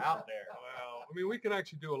 they are out there. Well, I mean, we can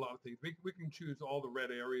actually do a lot of things. We can choose all the red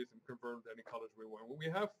areas and convert them to any colors we want. We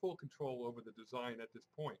have full control over the design at this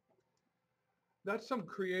point. That's some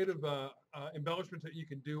creative embellishments that you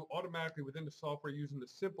can do automatically within the software using the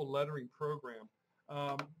simple lettering program.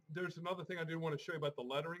 There's another thing I did want to show you about the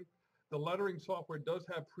lettering. The lettering software does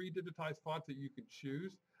have pre-digitized fonts that you can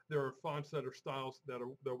choose. There are fonts that are styles that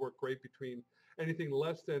work great between anything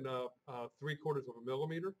less than 3/4 of a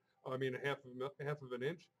millimeter. I mean, half of an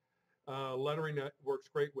inch. Lettering that works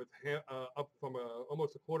great with up from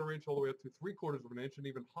almost 1/4 inch all the way up to 3/4 of an inch and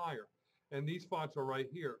even higher. And these fonts are right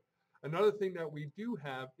here. Another thing that we do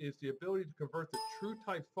have is the ability to convert the true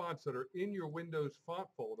type fonts that are in your Windows font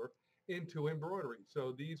folder into embroidery.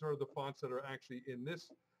 So these are the fonts that are actually in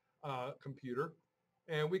this computer,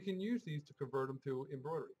 and we can use these to convert them to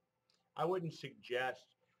embroidery. I wouldn't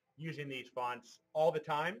suggest using these fonts all the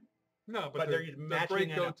time. No, but they're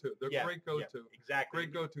great go-to. They're great go-to. Yeah, exactly.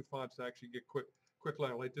 Great go-to fonts to actually get quick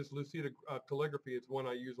line. Like this Lucida calligraphy is one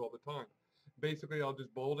I use all the time. Basically, I'll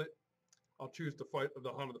just bold it. I'll choose the height of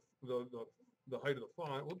the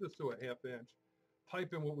font. We'll just do a 1/2 inch.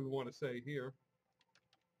 Type in what we want to say here.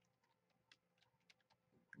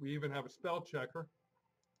 We even have a spell checker.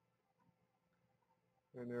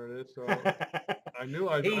 And there it is. So I knew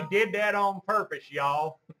he did that on purpose,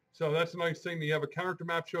 y'all. So that's a nice thing. You have a character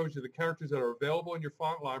map, shows you the characters that are available in your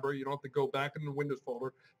font library. You don't have to go back in the Windows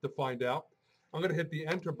folder to find out. I'm going to hit the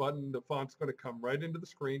enter button. The font's going to come right into the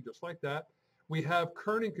screen just like that. We have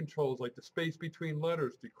kerning controls like the space between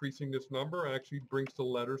letters. Decreasing this number actually brings the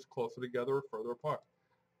letters closer together or further apart.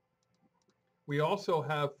 We also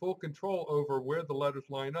have full control over where the letters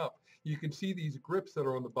line up. You can see these grips that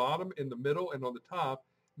are on the bottom, in the middle, and on the top.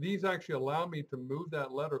 These actually allow me to move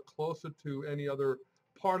that letter closer to any other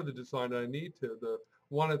part of the design that I need to. The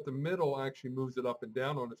one at the middle actually moves it up and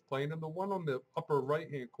down on its plane, and the one on the upper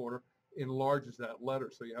right-hand corner enlarges that letter,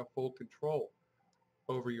 so you have full control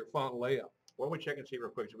over your font layout. Why don't we check and see real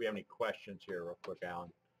quick? Do we have any questions here real quick,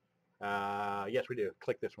 Alan? Yes, we do.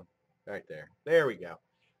 Click this one right there. There we go.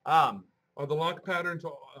 Are the lock patterns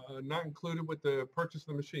not included with the purchase of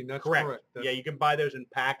the machine? That's correct. Yeah, you can buy those in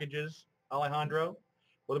packages, Alejandro.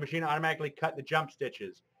 Will the machine automatically cut the jump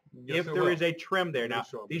stitches? Yes, if there is a trim there. Now,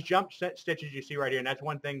 these jump stitches you see right here, and that's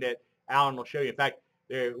one thing that Alan will show you. In fact,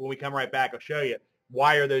 when we come right back, I'll show you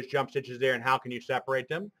why are those jump stitches there and how can you separate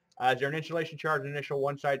them. Is there an installation charge and initial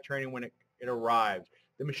one-side training when it arrives?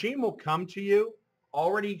 The machine will come to you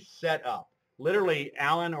already set up. Literally,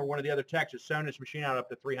 Alan or one of the other techs has sewn this machine out up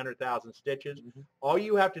to 300,000 stitches. All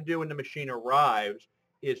you have to do when the machine arrives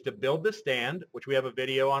is to build the stand, which we have a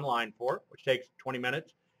video online for, which takes 20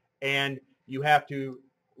 minutes, and you have to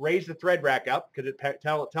raise the thread rack up because it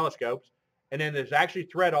telescopes, and then there's actually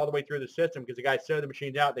thread all the way through the system because the guys sew the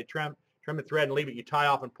machines out, they trim the thread and leave it, you tie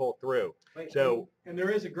off and pull through. Wait, so, and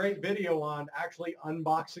there is a great video on actually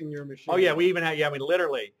unboxing your machine. Oh yeah, we even have,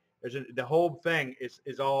 the whole thing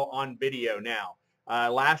is all on video now.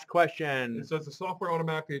 Last question. It says the software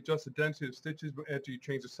automatically adjusts the density of stitches after you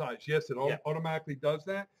change the size. Yes, it automatically does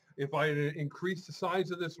that. If I increase the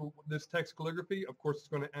size of this text calligraphy, of course, it's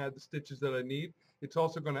going to add the stitches that I need. It's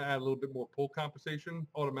also going to add a little bit more pull compensation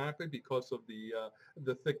automatically because of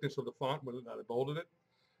the thickness of the font when I bolded it.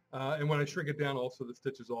 And when I shrink it down, also the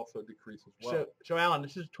stitches also decrease as well. So Alan,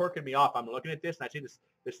 this is torquing me off. I'm looking at this and I see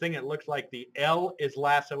this thing that looks like the L is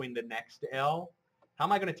lassoing the next L. How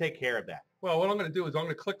am I going to take care of that? Well, what I'm going to do is I'm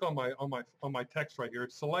going to click on my text right here.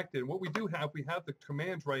 It's selected. And what we have the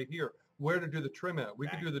commands right here where to do the trim at. We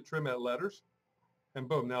can do the trim at letters, and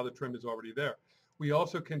boom, now the trim is already there. We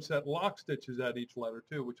also can set lock stitches at each letter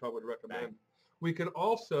too, which I would recommend. We can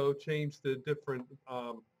also change the different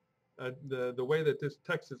the way that this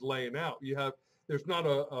text is laying out. There's not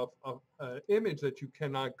a image that you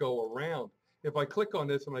cannot go around. If I click on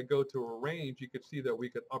this and I go to arrange, you can see that we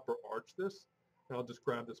could upper arch this. And I'll just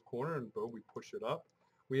grab this corner and boom, we push it up.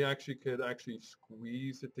 We actually could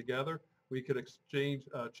squeeze it together. We could change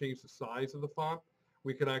the size of the font.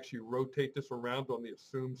 We could actually rotate this around on the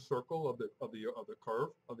assumed circle of the curve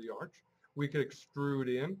of the arch. We could extrude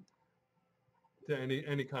in to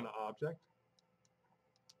any kind of object.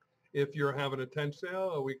 If you're having a tent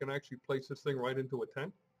sale, we can actually place this thing right into a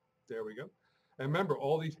tent. There we go. And remember,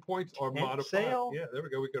 all these points are modified. Sale? Yeah, there we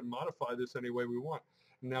go. We can modify this any way we want.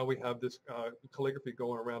 Now we have this calligraphy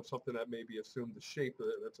going around something that maybe assumed the shape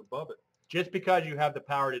that's above it. Just because you have the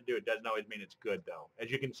power to do it doesn't always mean it's good, though, as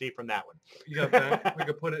you can see from that one. You got that. We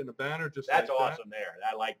could put it in a banner just That's like awesome there.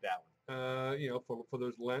 I like that one. For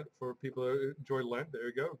those Lent, for people that enjoy Lent, there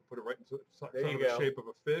you go. Put it right into the shape of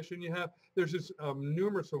a fish, and there's just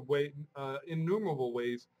innumerable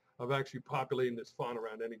ways of actually populating this font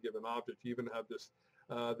around any given object. You even have this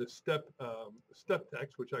step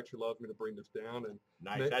text, which actually allows me to bring this down and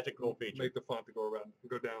that's a cool feature. Make the font to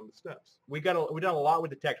go down the steps. We've done a lot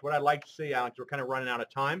with the text. What I'd like to see, Alex, we're kind of running out of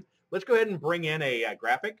time. Let's go ahead and bring in a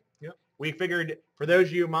graphic. Yep. We figured for those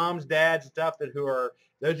of you moms, dads, stuff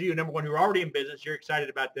those of you, number one, who are already in business, you're excited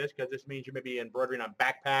about this because this means you may be embroidering on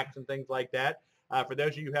backpacks and things like that. For those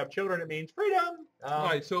of you who have children, it means freedom. All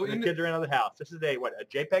right, so the kids are in the house. This is a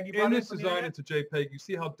JPEG you brought in this design, it's a JPEG. You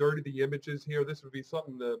see how dirty the image is here? This would be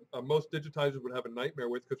something that most digitizers would have a nightmare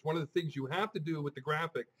with, because one of the things you have to do with the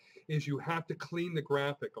graphic is you have to clean the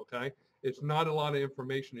graphic, okay? It's not a lot of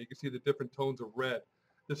information. You can see the different tones of red.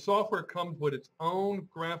 The software comes with its own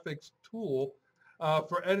graphics tool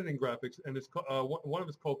for editing graphics, and it's one of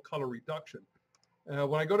it's called color reduction.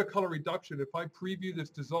 When I go to color reduction, if I preview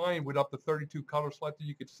this design with up to 32 colors selected,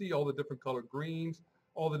 you can see all the different color greens,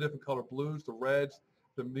 all the different color blues, the reds,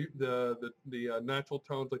 the natural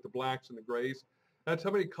tones like the blacks and the grays. That's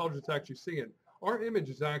how many colors it's actually seeing. Our image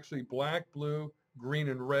is actually black, blue, green,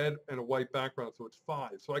 and red, and a white background, so it's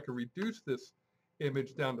 5. So I can reduce this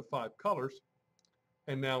image down to 5 colors,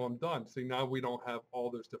 and now I'm done. See, now we don't have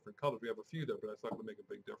all those different colors. We have a few there, but that's not going to make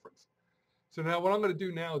a big difference. So now what I'm going to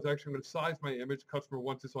do now is actually I'm going to size my image. Customer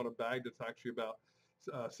wants this on a bag that's actually about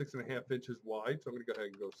 6.5 inches wide. So I'm going to go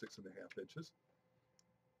ahead and go 6.5 inches.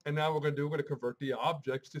 And now we're going to convert the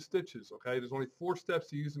objects to stitches. Okay, there's only 4 steps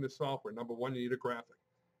to using this software. Number 1, you need a graphic.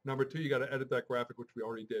 Number 2, you got to edit that graphic, which we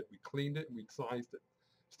already did. We cleaned it and we sized it.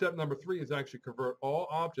 Step number 3 is actually convert all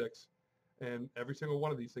objects, and every single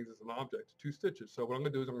one of these things is an object, to stitches. So what I'm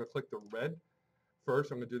going to do is I'm going to click the red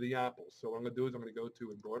first. I'm going to do the apples. So what I'm going to do is I'm going to go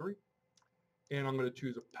to embroidery. And I'm going to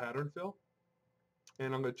choose a pattern fill.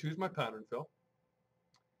 And I'm going to choose my pattern fill.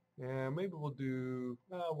 And maybe we'll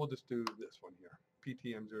just do this one here.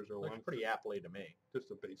 PTM001. Looks pretty aptly to me. Just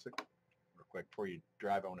a basic. Real quick, before you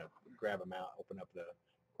drive, I want to grab them out, open up the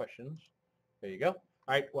questions. There you go. All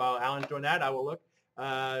right, while Alan's doing that, I will look.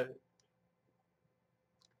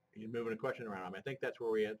 He's moving a question around. I mean, I think that's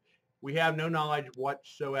where we had. We have no knowledge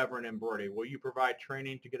whatsoever in embroidery. Will you provide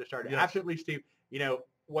training to get us started? Yes. Absolutely, Steve.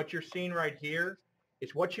 What you're seeing right here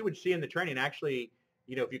is what you would see in the training. Actually,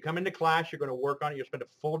 if you come into class, you're going to work on it. You'll spend a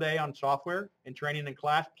full day on software and training in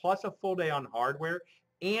class, plus a full day on hardware.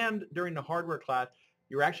 And during the hardware class,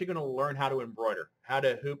 you're actually going to learn how to embroider, how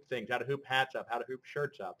to hoop things, how to hoop hats up, how to hoop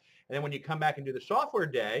shirts up. And then when you come back and do the software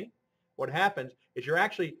day, what happens is you're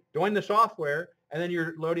actually doing the software, and then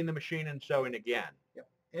you're loading the machine and sewing again. Yep.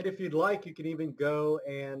 And if you'd like, you can even go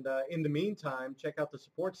and, in the meantime, check out the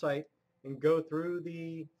support site and go through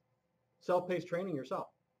the self-paced training yourself.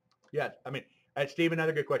 Yes. I mean, Steve,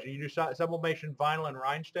 another good question. You do sublimation, vinyl, and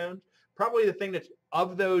rhinestones. Probably the thing that's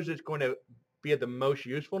of those that's going to be of the most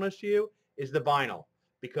usefulness to you is the vinyl.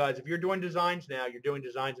 Because if you're doing designs now, you're doing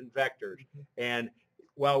designs in vectors. Mm-hmm. And,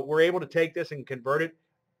 well, we're able to take this and convert it.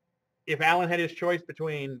 if Alan had his choice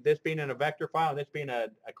between this being in a vector file and this being a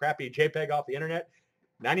crappy JPEG off the internet,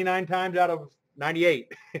 99 times out of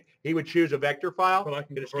 98, he would choose a vector file. But I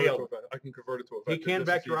can get convert it scale. to I can convert it to a He vector. can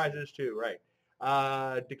just as vectorize easy. this too, right?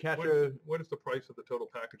 DeCastro, What is the price of the total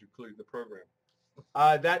package, including the program?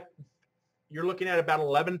 that you're looking at about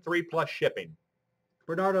 11.3 plus shipping.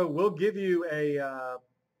 Bernardo, we'll give you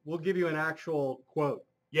an actual quote.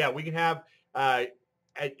 Yeah, we can have.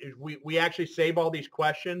 We actually save all these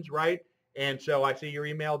questions, right? And so I see your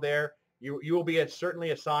email there. You will be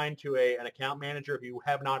certainly assigned to an account manager if you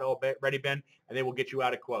have not already been, and they will get you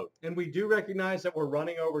out a quote. And we do recognize that we're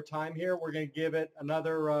running over time here. We're going to give it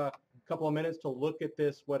another couple of minutes to look at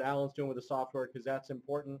this, what Alan's doing with the software, because that's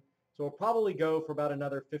important. So we'll probably go for about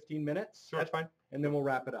another 15 minutes. Sure. That's fine. And then we'll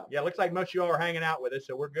wrap it up. Yeah, looks like most of you all are hanging out with us,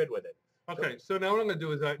 so we're good with it. Okay, so now what I'm going to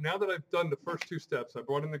do is now that I've done the first two steps, I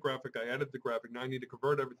brought in the graphic, I added the graphic, now I need to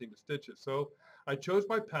convert everything to stitches. So I chose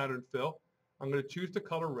my pattern fill. I'm going to choose the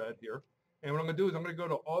color red here. And what I'm going to do is I'm going to go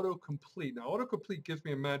to autocomplete. Now autocomplete gives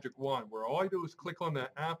me a magic wand where all I do is click on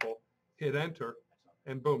that apple, hit enter,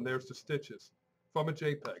 and boom, there's the stitches from a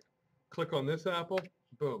JPEG. Click on this apple,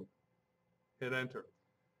 boom, hit enter.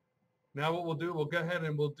 Now what we'll do, we'll go ahead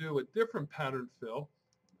and we'll do a different pattern fill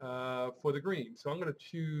for the green. So I'm going to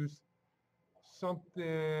choose something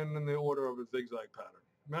in the order of a zigzag pattern.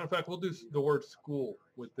 Matter of fact, we'll do the word school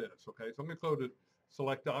with this, okay? So I'm going to go to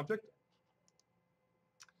select object.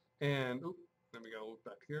 And, let me go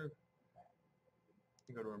back here.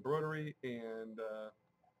 Go to embroidery, and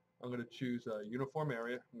I'm going to choose a uniform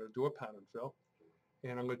area. I'm going to do a pattern fill.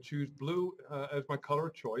 And I'm going to choose blue as my color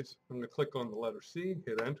of choice. I'm going to click on the letter C,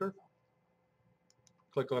 hit enter.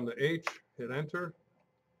 Click on the H, hit enter.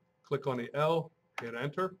 Click on the L, hit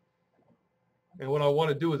enter. And what I want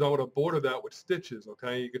to do is I want to border that with stitches,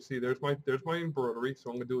 okay? You can see there's my embroidery. So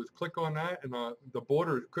what I'm going to do is click on that, and the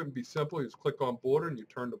border couldn't be simple. You just click on border, and you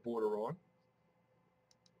turn the border on.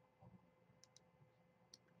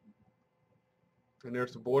 And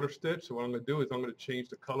there's the border stitch. So what I'm going to do is I'm going to change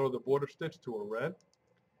the color of the border stitch to a red.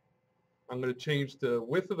 I'm going to change the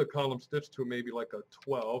width of the column stitch to maybe like a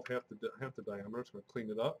 12, half the diameter. It's going to clean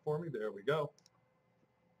it up for me. There we go.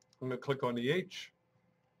 I'm going to click on the H.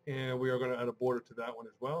 And we are going to add a border to that one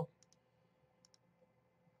as well.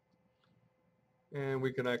 And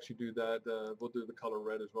we can actually do that. We'll do the color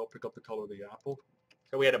red as well. Pick up the color of the apple.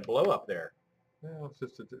 So we had a blow up there. Yeah, it's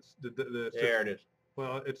just there it is.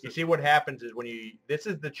 Well, you see what happens is when this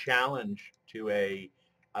is the challenge to a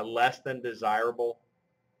less than desirable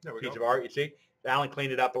piece of art. You see, Alan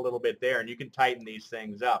cleaned it up a little bit there, and you can tighten these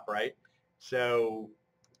things up, right? So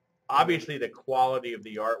obviously the quality of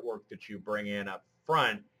the artwork that you bring in up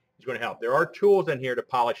front is going to help. There are tools in here to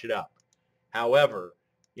polish it up. However,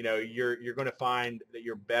 you know, you're going to find that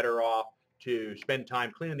you're better off to spend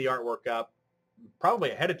time cleaning the artwork up,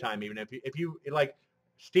 probably ahead of time. Even if you like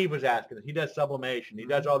Steve was asking, he does sublimation, he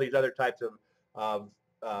does all these other types of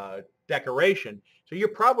decoration. So you're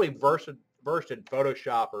probably versed in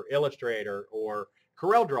Photoshop or Illustrator or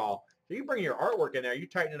CorelDRAW. So you bring your artwork in there, you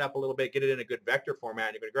tighten it up a little bit, get it in a good vector format,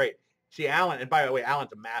 and you're going to be great. See, Alan, and by the way,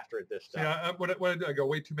 Alan's a master at this stuff. Yeah, what I do, I got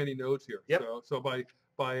way too many nodes here. Yep. So by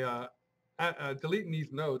deleting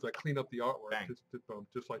these nodes, I clean up the artwork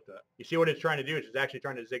just like that. You see what it's trying to do? It's actually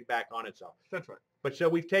trying to zig back on itself. That's right. But so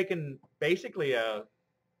we've taken basically a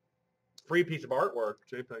free piece of artwork,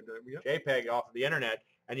 JPEG off of the internet,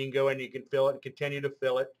 and you can go in, you can fill it and continue to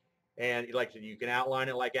fill it. And like I said, you can outline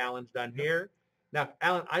it like Alan's done here. Now,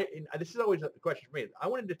 Alan, this is always a question for me. I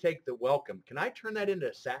wanted to take the welcome. Can I turn that into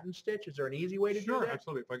a satin stitch? Is there an easy way to do that? Sure,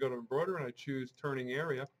 absolutely. If I go to embroidery and I choose turning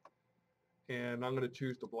area, and I'm going to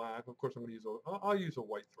choose the black. Of course, I'm going to I'll use a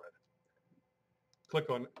white thread. Click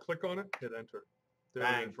on it, hit enter. There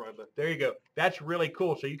it is right there. There you go. That's really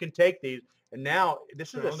cool. So you can take these, and now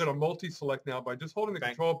this is. I'm going to multi-select now by just holding the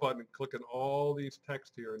control button and clicking all these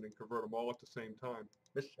text here, and then convert them all at the same time.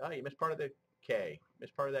 You missed part of the K.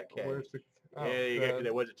 Missed part of that K. Where's the? Yeah, you got,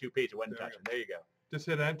 there was a two-piece. It wasn't touching. There you go. Just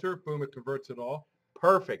hit enter. Boom! It converts it all.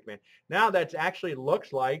 Perfect, man. Now that's actually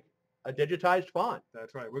looks like a digitized font.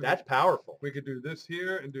 That's right. That's powerful. We could do this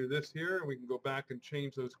here and do this here, and we can go back and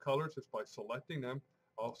change those colors just by selecting them.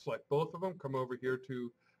 I'll select both of them. Come over here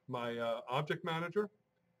to my object manager,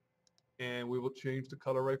 and we will change the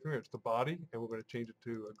color right from here. It's the body, and we're going to change it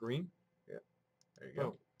to a green. Yeah. There you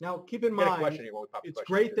go. Now, keep in mind, it's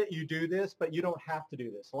great that you do this, but you don't have to do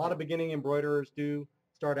this. A lot of beginning embroiderers do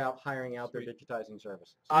start out hiring out their digitizing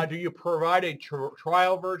services. Do you provide a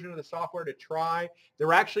trial version of the software to try?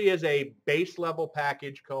 There actually is a base level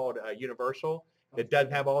package called Universal that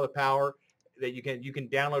doesn't have all the power. that you can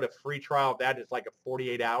download a free trial of that. It's like a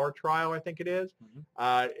 48-hour trial, I think it is.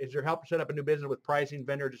 Is there help to set up a new business with pricing,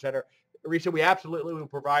 vendors, et cetera? Risa, we absolutely will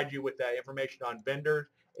provide you with information on vendors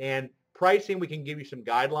and pricing. We can give you some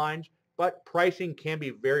guidelines, but pricing can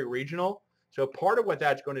be very regional. So part of what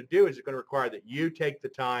that's going to do is it's going to require that you take the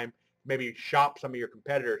time, maybe shop some of your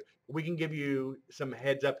competitors. We can give you some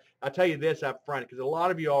heads up. I'll tell you this up front, because a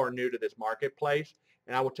lot of you all are new to this marketplace.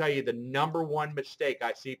 And I will tell you the number one mistake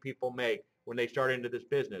I see people make when they start into this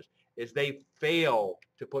business is they fail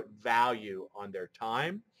to put value on their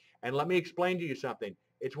time. And let me explain to you something.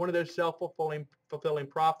 It's one of those self-fulfilling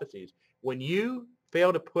prophecies. When you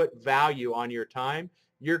fail to put value on your time,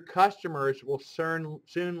 your customers will soon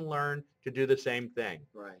learn to do the same thing.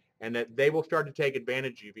 Right. And that they will start to take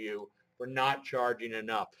advantage of you for not charging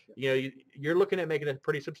enough. You're looking at making a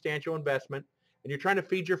pretty substantial investment, and you're trying to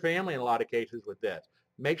feed your family in a lot of cases with this.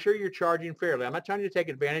 Make sure you're charging fairly. I'm not trying to take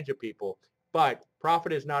advantage of people, but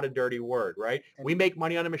profit is not a dirty word, right? And we make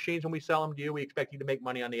money on the machines when we sell them to you. We expect you to make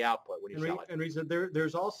money on the output when you sell it. And Risa,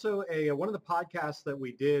 there's also one of the podcasts that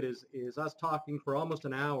we did is us talking for almost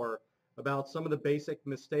an hour about some of the basic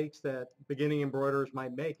mistakes that beginning embroiderers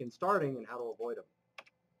might make in starting and how to avoid them.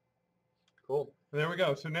 Cool. There we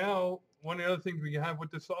go. So now one of the other things we have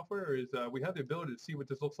with this software is we have the ability to see what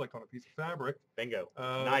this looks like on a piece of fabric. Bingo.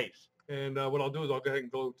 Nice. And what I'll do is I'll go ahead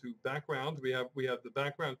and go to backgrounds. We have the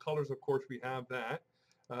background colors, of course, we have that.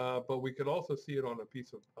 But we could also see it on a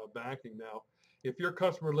piece of backing. Now, if your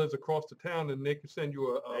customer lives across the town and they can send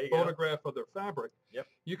you a photograph of their fabric,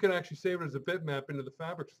 you can actually save it as a bitmap into the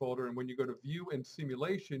fabrics folder. And when you go to view and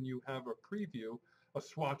simulation, you have a preview, a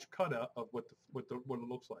swatch cutout of what it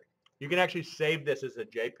looks like. You can actually save this as a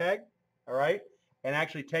JPEG, all right, and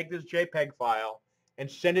actually take this JPEG file and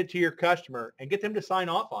send it to your customer and get them to sign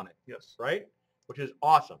off on it. Yes. Right? Which is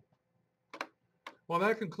awesome. Well,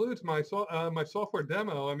 that concludes my software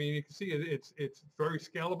demo. I mean, you can see it's very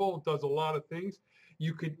scalable. It does a lot of things.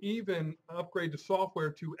 You could even upgrade the software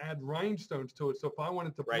to add rhinestones to it. So if I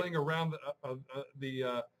wanted to bling around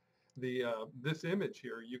this image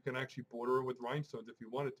here, you can actually border it with rhinestones if you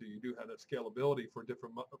wanted to. You do have that scalability for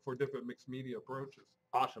different mixed media approaches.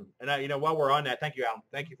 Awesome. And while we're on that, thank you, Alan.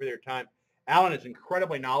 Thank you for your time. Alan is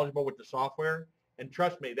incredibly knowledgeable with the software, and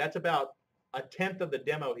trust me, that's about 1/10 of the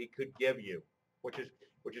demo he could give you, which is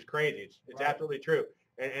crazy. It's absolutely true.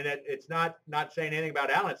 And it's not saying anything about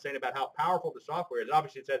Alan. It's saying about how powerful the software is.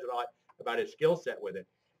 Obviously, it says a lot about his skill set with it.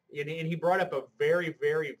 And he brought up a very,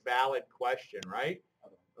 very valid question, right?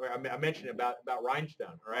 I mentioned about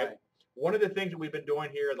rhinestone, right? One of the things that we've been doing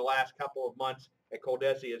here the last couple of months at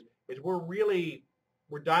Coldesi is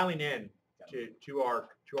we're dialing in to our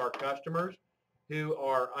customers who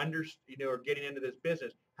are are getting into this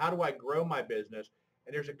business. How do I grow my business?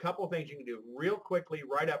 And there's a couple of things you can do real quickly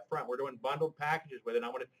right up front. We're doing bundled packages with it. And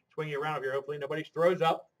I'm going to swing you around over here. Hopefully nobody throws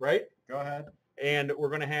up, right? Go ahead. And we're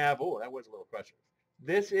going to have, that was a little question.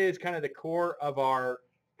 This is kind of the core of our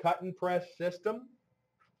cut and press system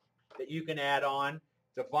that you can add on.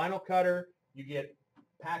 It's a vinyl cutter. You get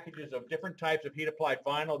packages of different types of heat applied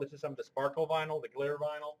vinyl. This is some of the sparkle vinyl, the glitter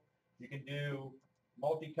vinyl. You can do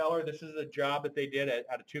multicolor. This is a job that they did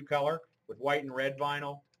out of 2-color with white and red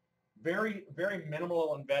vinyl. Very, very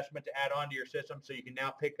minimal investment to add onto your system, so you can now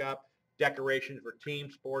pick up decorations for team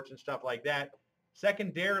sports and stuff like that.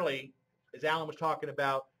 Secondarily, as Alan was talking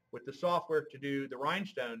about with the software to do the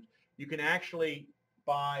rhinestones, you can actually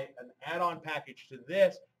buy an add-on package to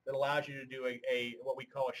this that allows you to do a what we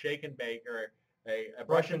call a shake and bake or a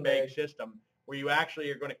brush and bake system, where you actually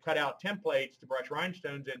are going to cut out templates to brush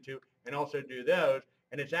rhinestones into and also do those.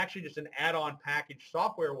 And it's actually just an add-on package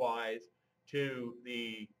software-wise to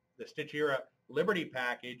the Stitchera Liberty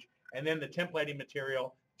package, and then the templating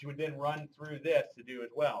material that you would then run through this to do as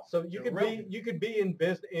well. So you could be in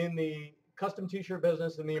the custom t-shirt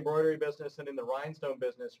business, in the embroidery business, and in the rhinestone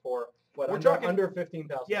business for we're talking under $15,000.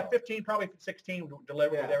 Yeah, 15, probably 16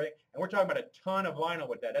 delivered with everything. And we're talking about a ton of vinyl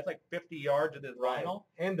with that. That's like 50 yards of this vinyl.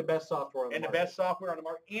 And the best software on the market. And the best software on the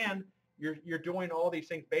market. And you're doing all these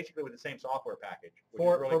things basically with the same software package.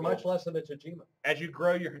 For much less than a Tajima. As you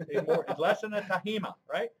grow it's less than a Tajima,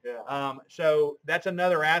 right? Yeah. So that's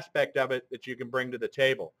another aspect of it that you can bring to the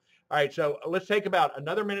table. All right, so let's take about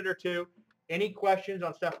another minute or two. Any questions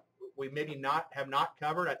on stuff we maybe have not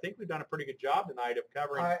covered? I think we've done a pretty good job tonight of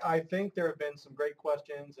covering. I think there have been some great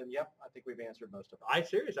questions, and I think we've answered most of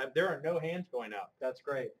them. There are no hands going up. That's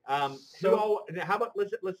great. How about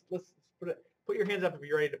let's put your hands up if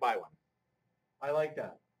you're ready to buy one. I like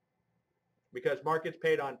that. Because Mark gets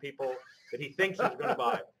paid on people that he thinks he's going to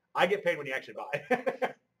buy. I get paid when you actually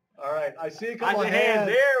buy. All right. I see a I couple see of hands. hands.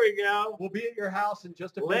 There we go. We'll be at your house in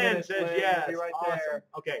just a few Lynn minutes. says Lynn. yes. We'll be right Awesome. there.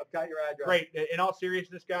 Okay. I've got your address. Great. In all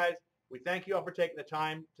seriousness, guys, we thank you all for taking the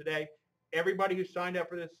time today. Everybody who signed up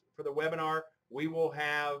for the webinar, we will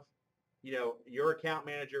have, your account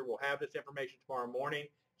manager will have this information tomorrow morning.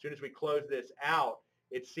 As soon as we close this out,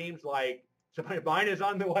 it seems like mine is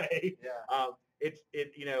on the way. Yeah.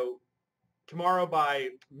 Tomorrow by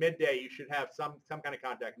midday, you should have some kind of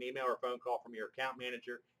contact, an email or a phone call from your account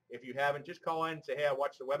manager. If you haven't, just call in and say, hey, I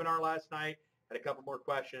watched the webinar last night, had a couple more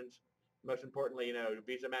questions. Most importantly,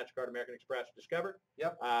 Visa, MasterCard, American Express, Discover.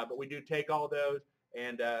 Yep. But we do take all of those,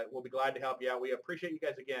 and we'll be glad to help you out. We appreciate you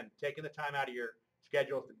guys, again, taking the time out of your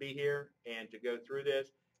schedules to be here and to go through this.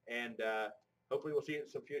 And hopefully we'll see you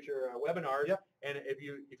at some future webinars. Yep. And if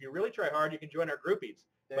you really try hard, you can join our groupies.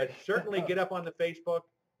 But There. certainly get up on the Facebook,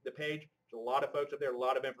 the page. There's a lot of folks up there, a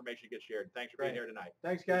lot of information gets shared. Thanks for being Great. here tonight.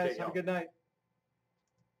 Thanks, guys. Appreciate Have a y'all. good night.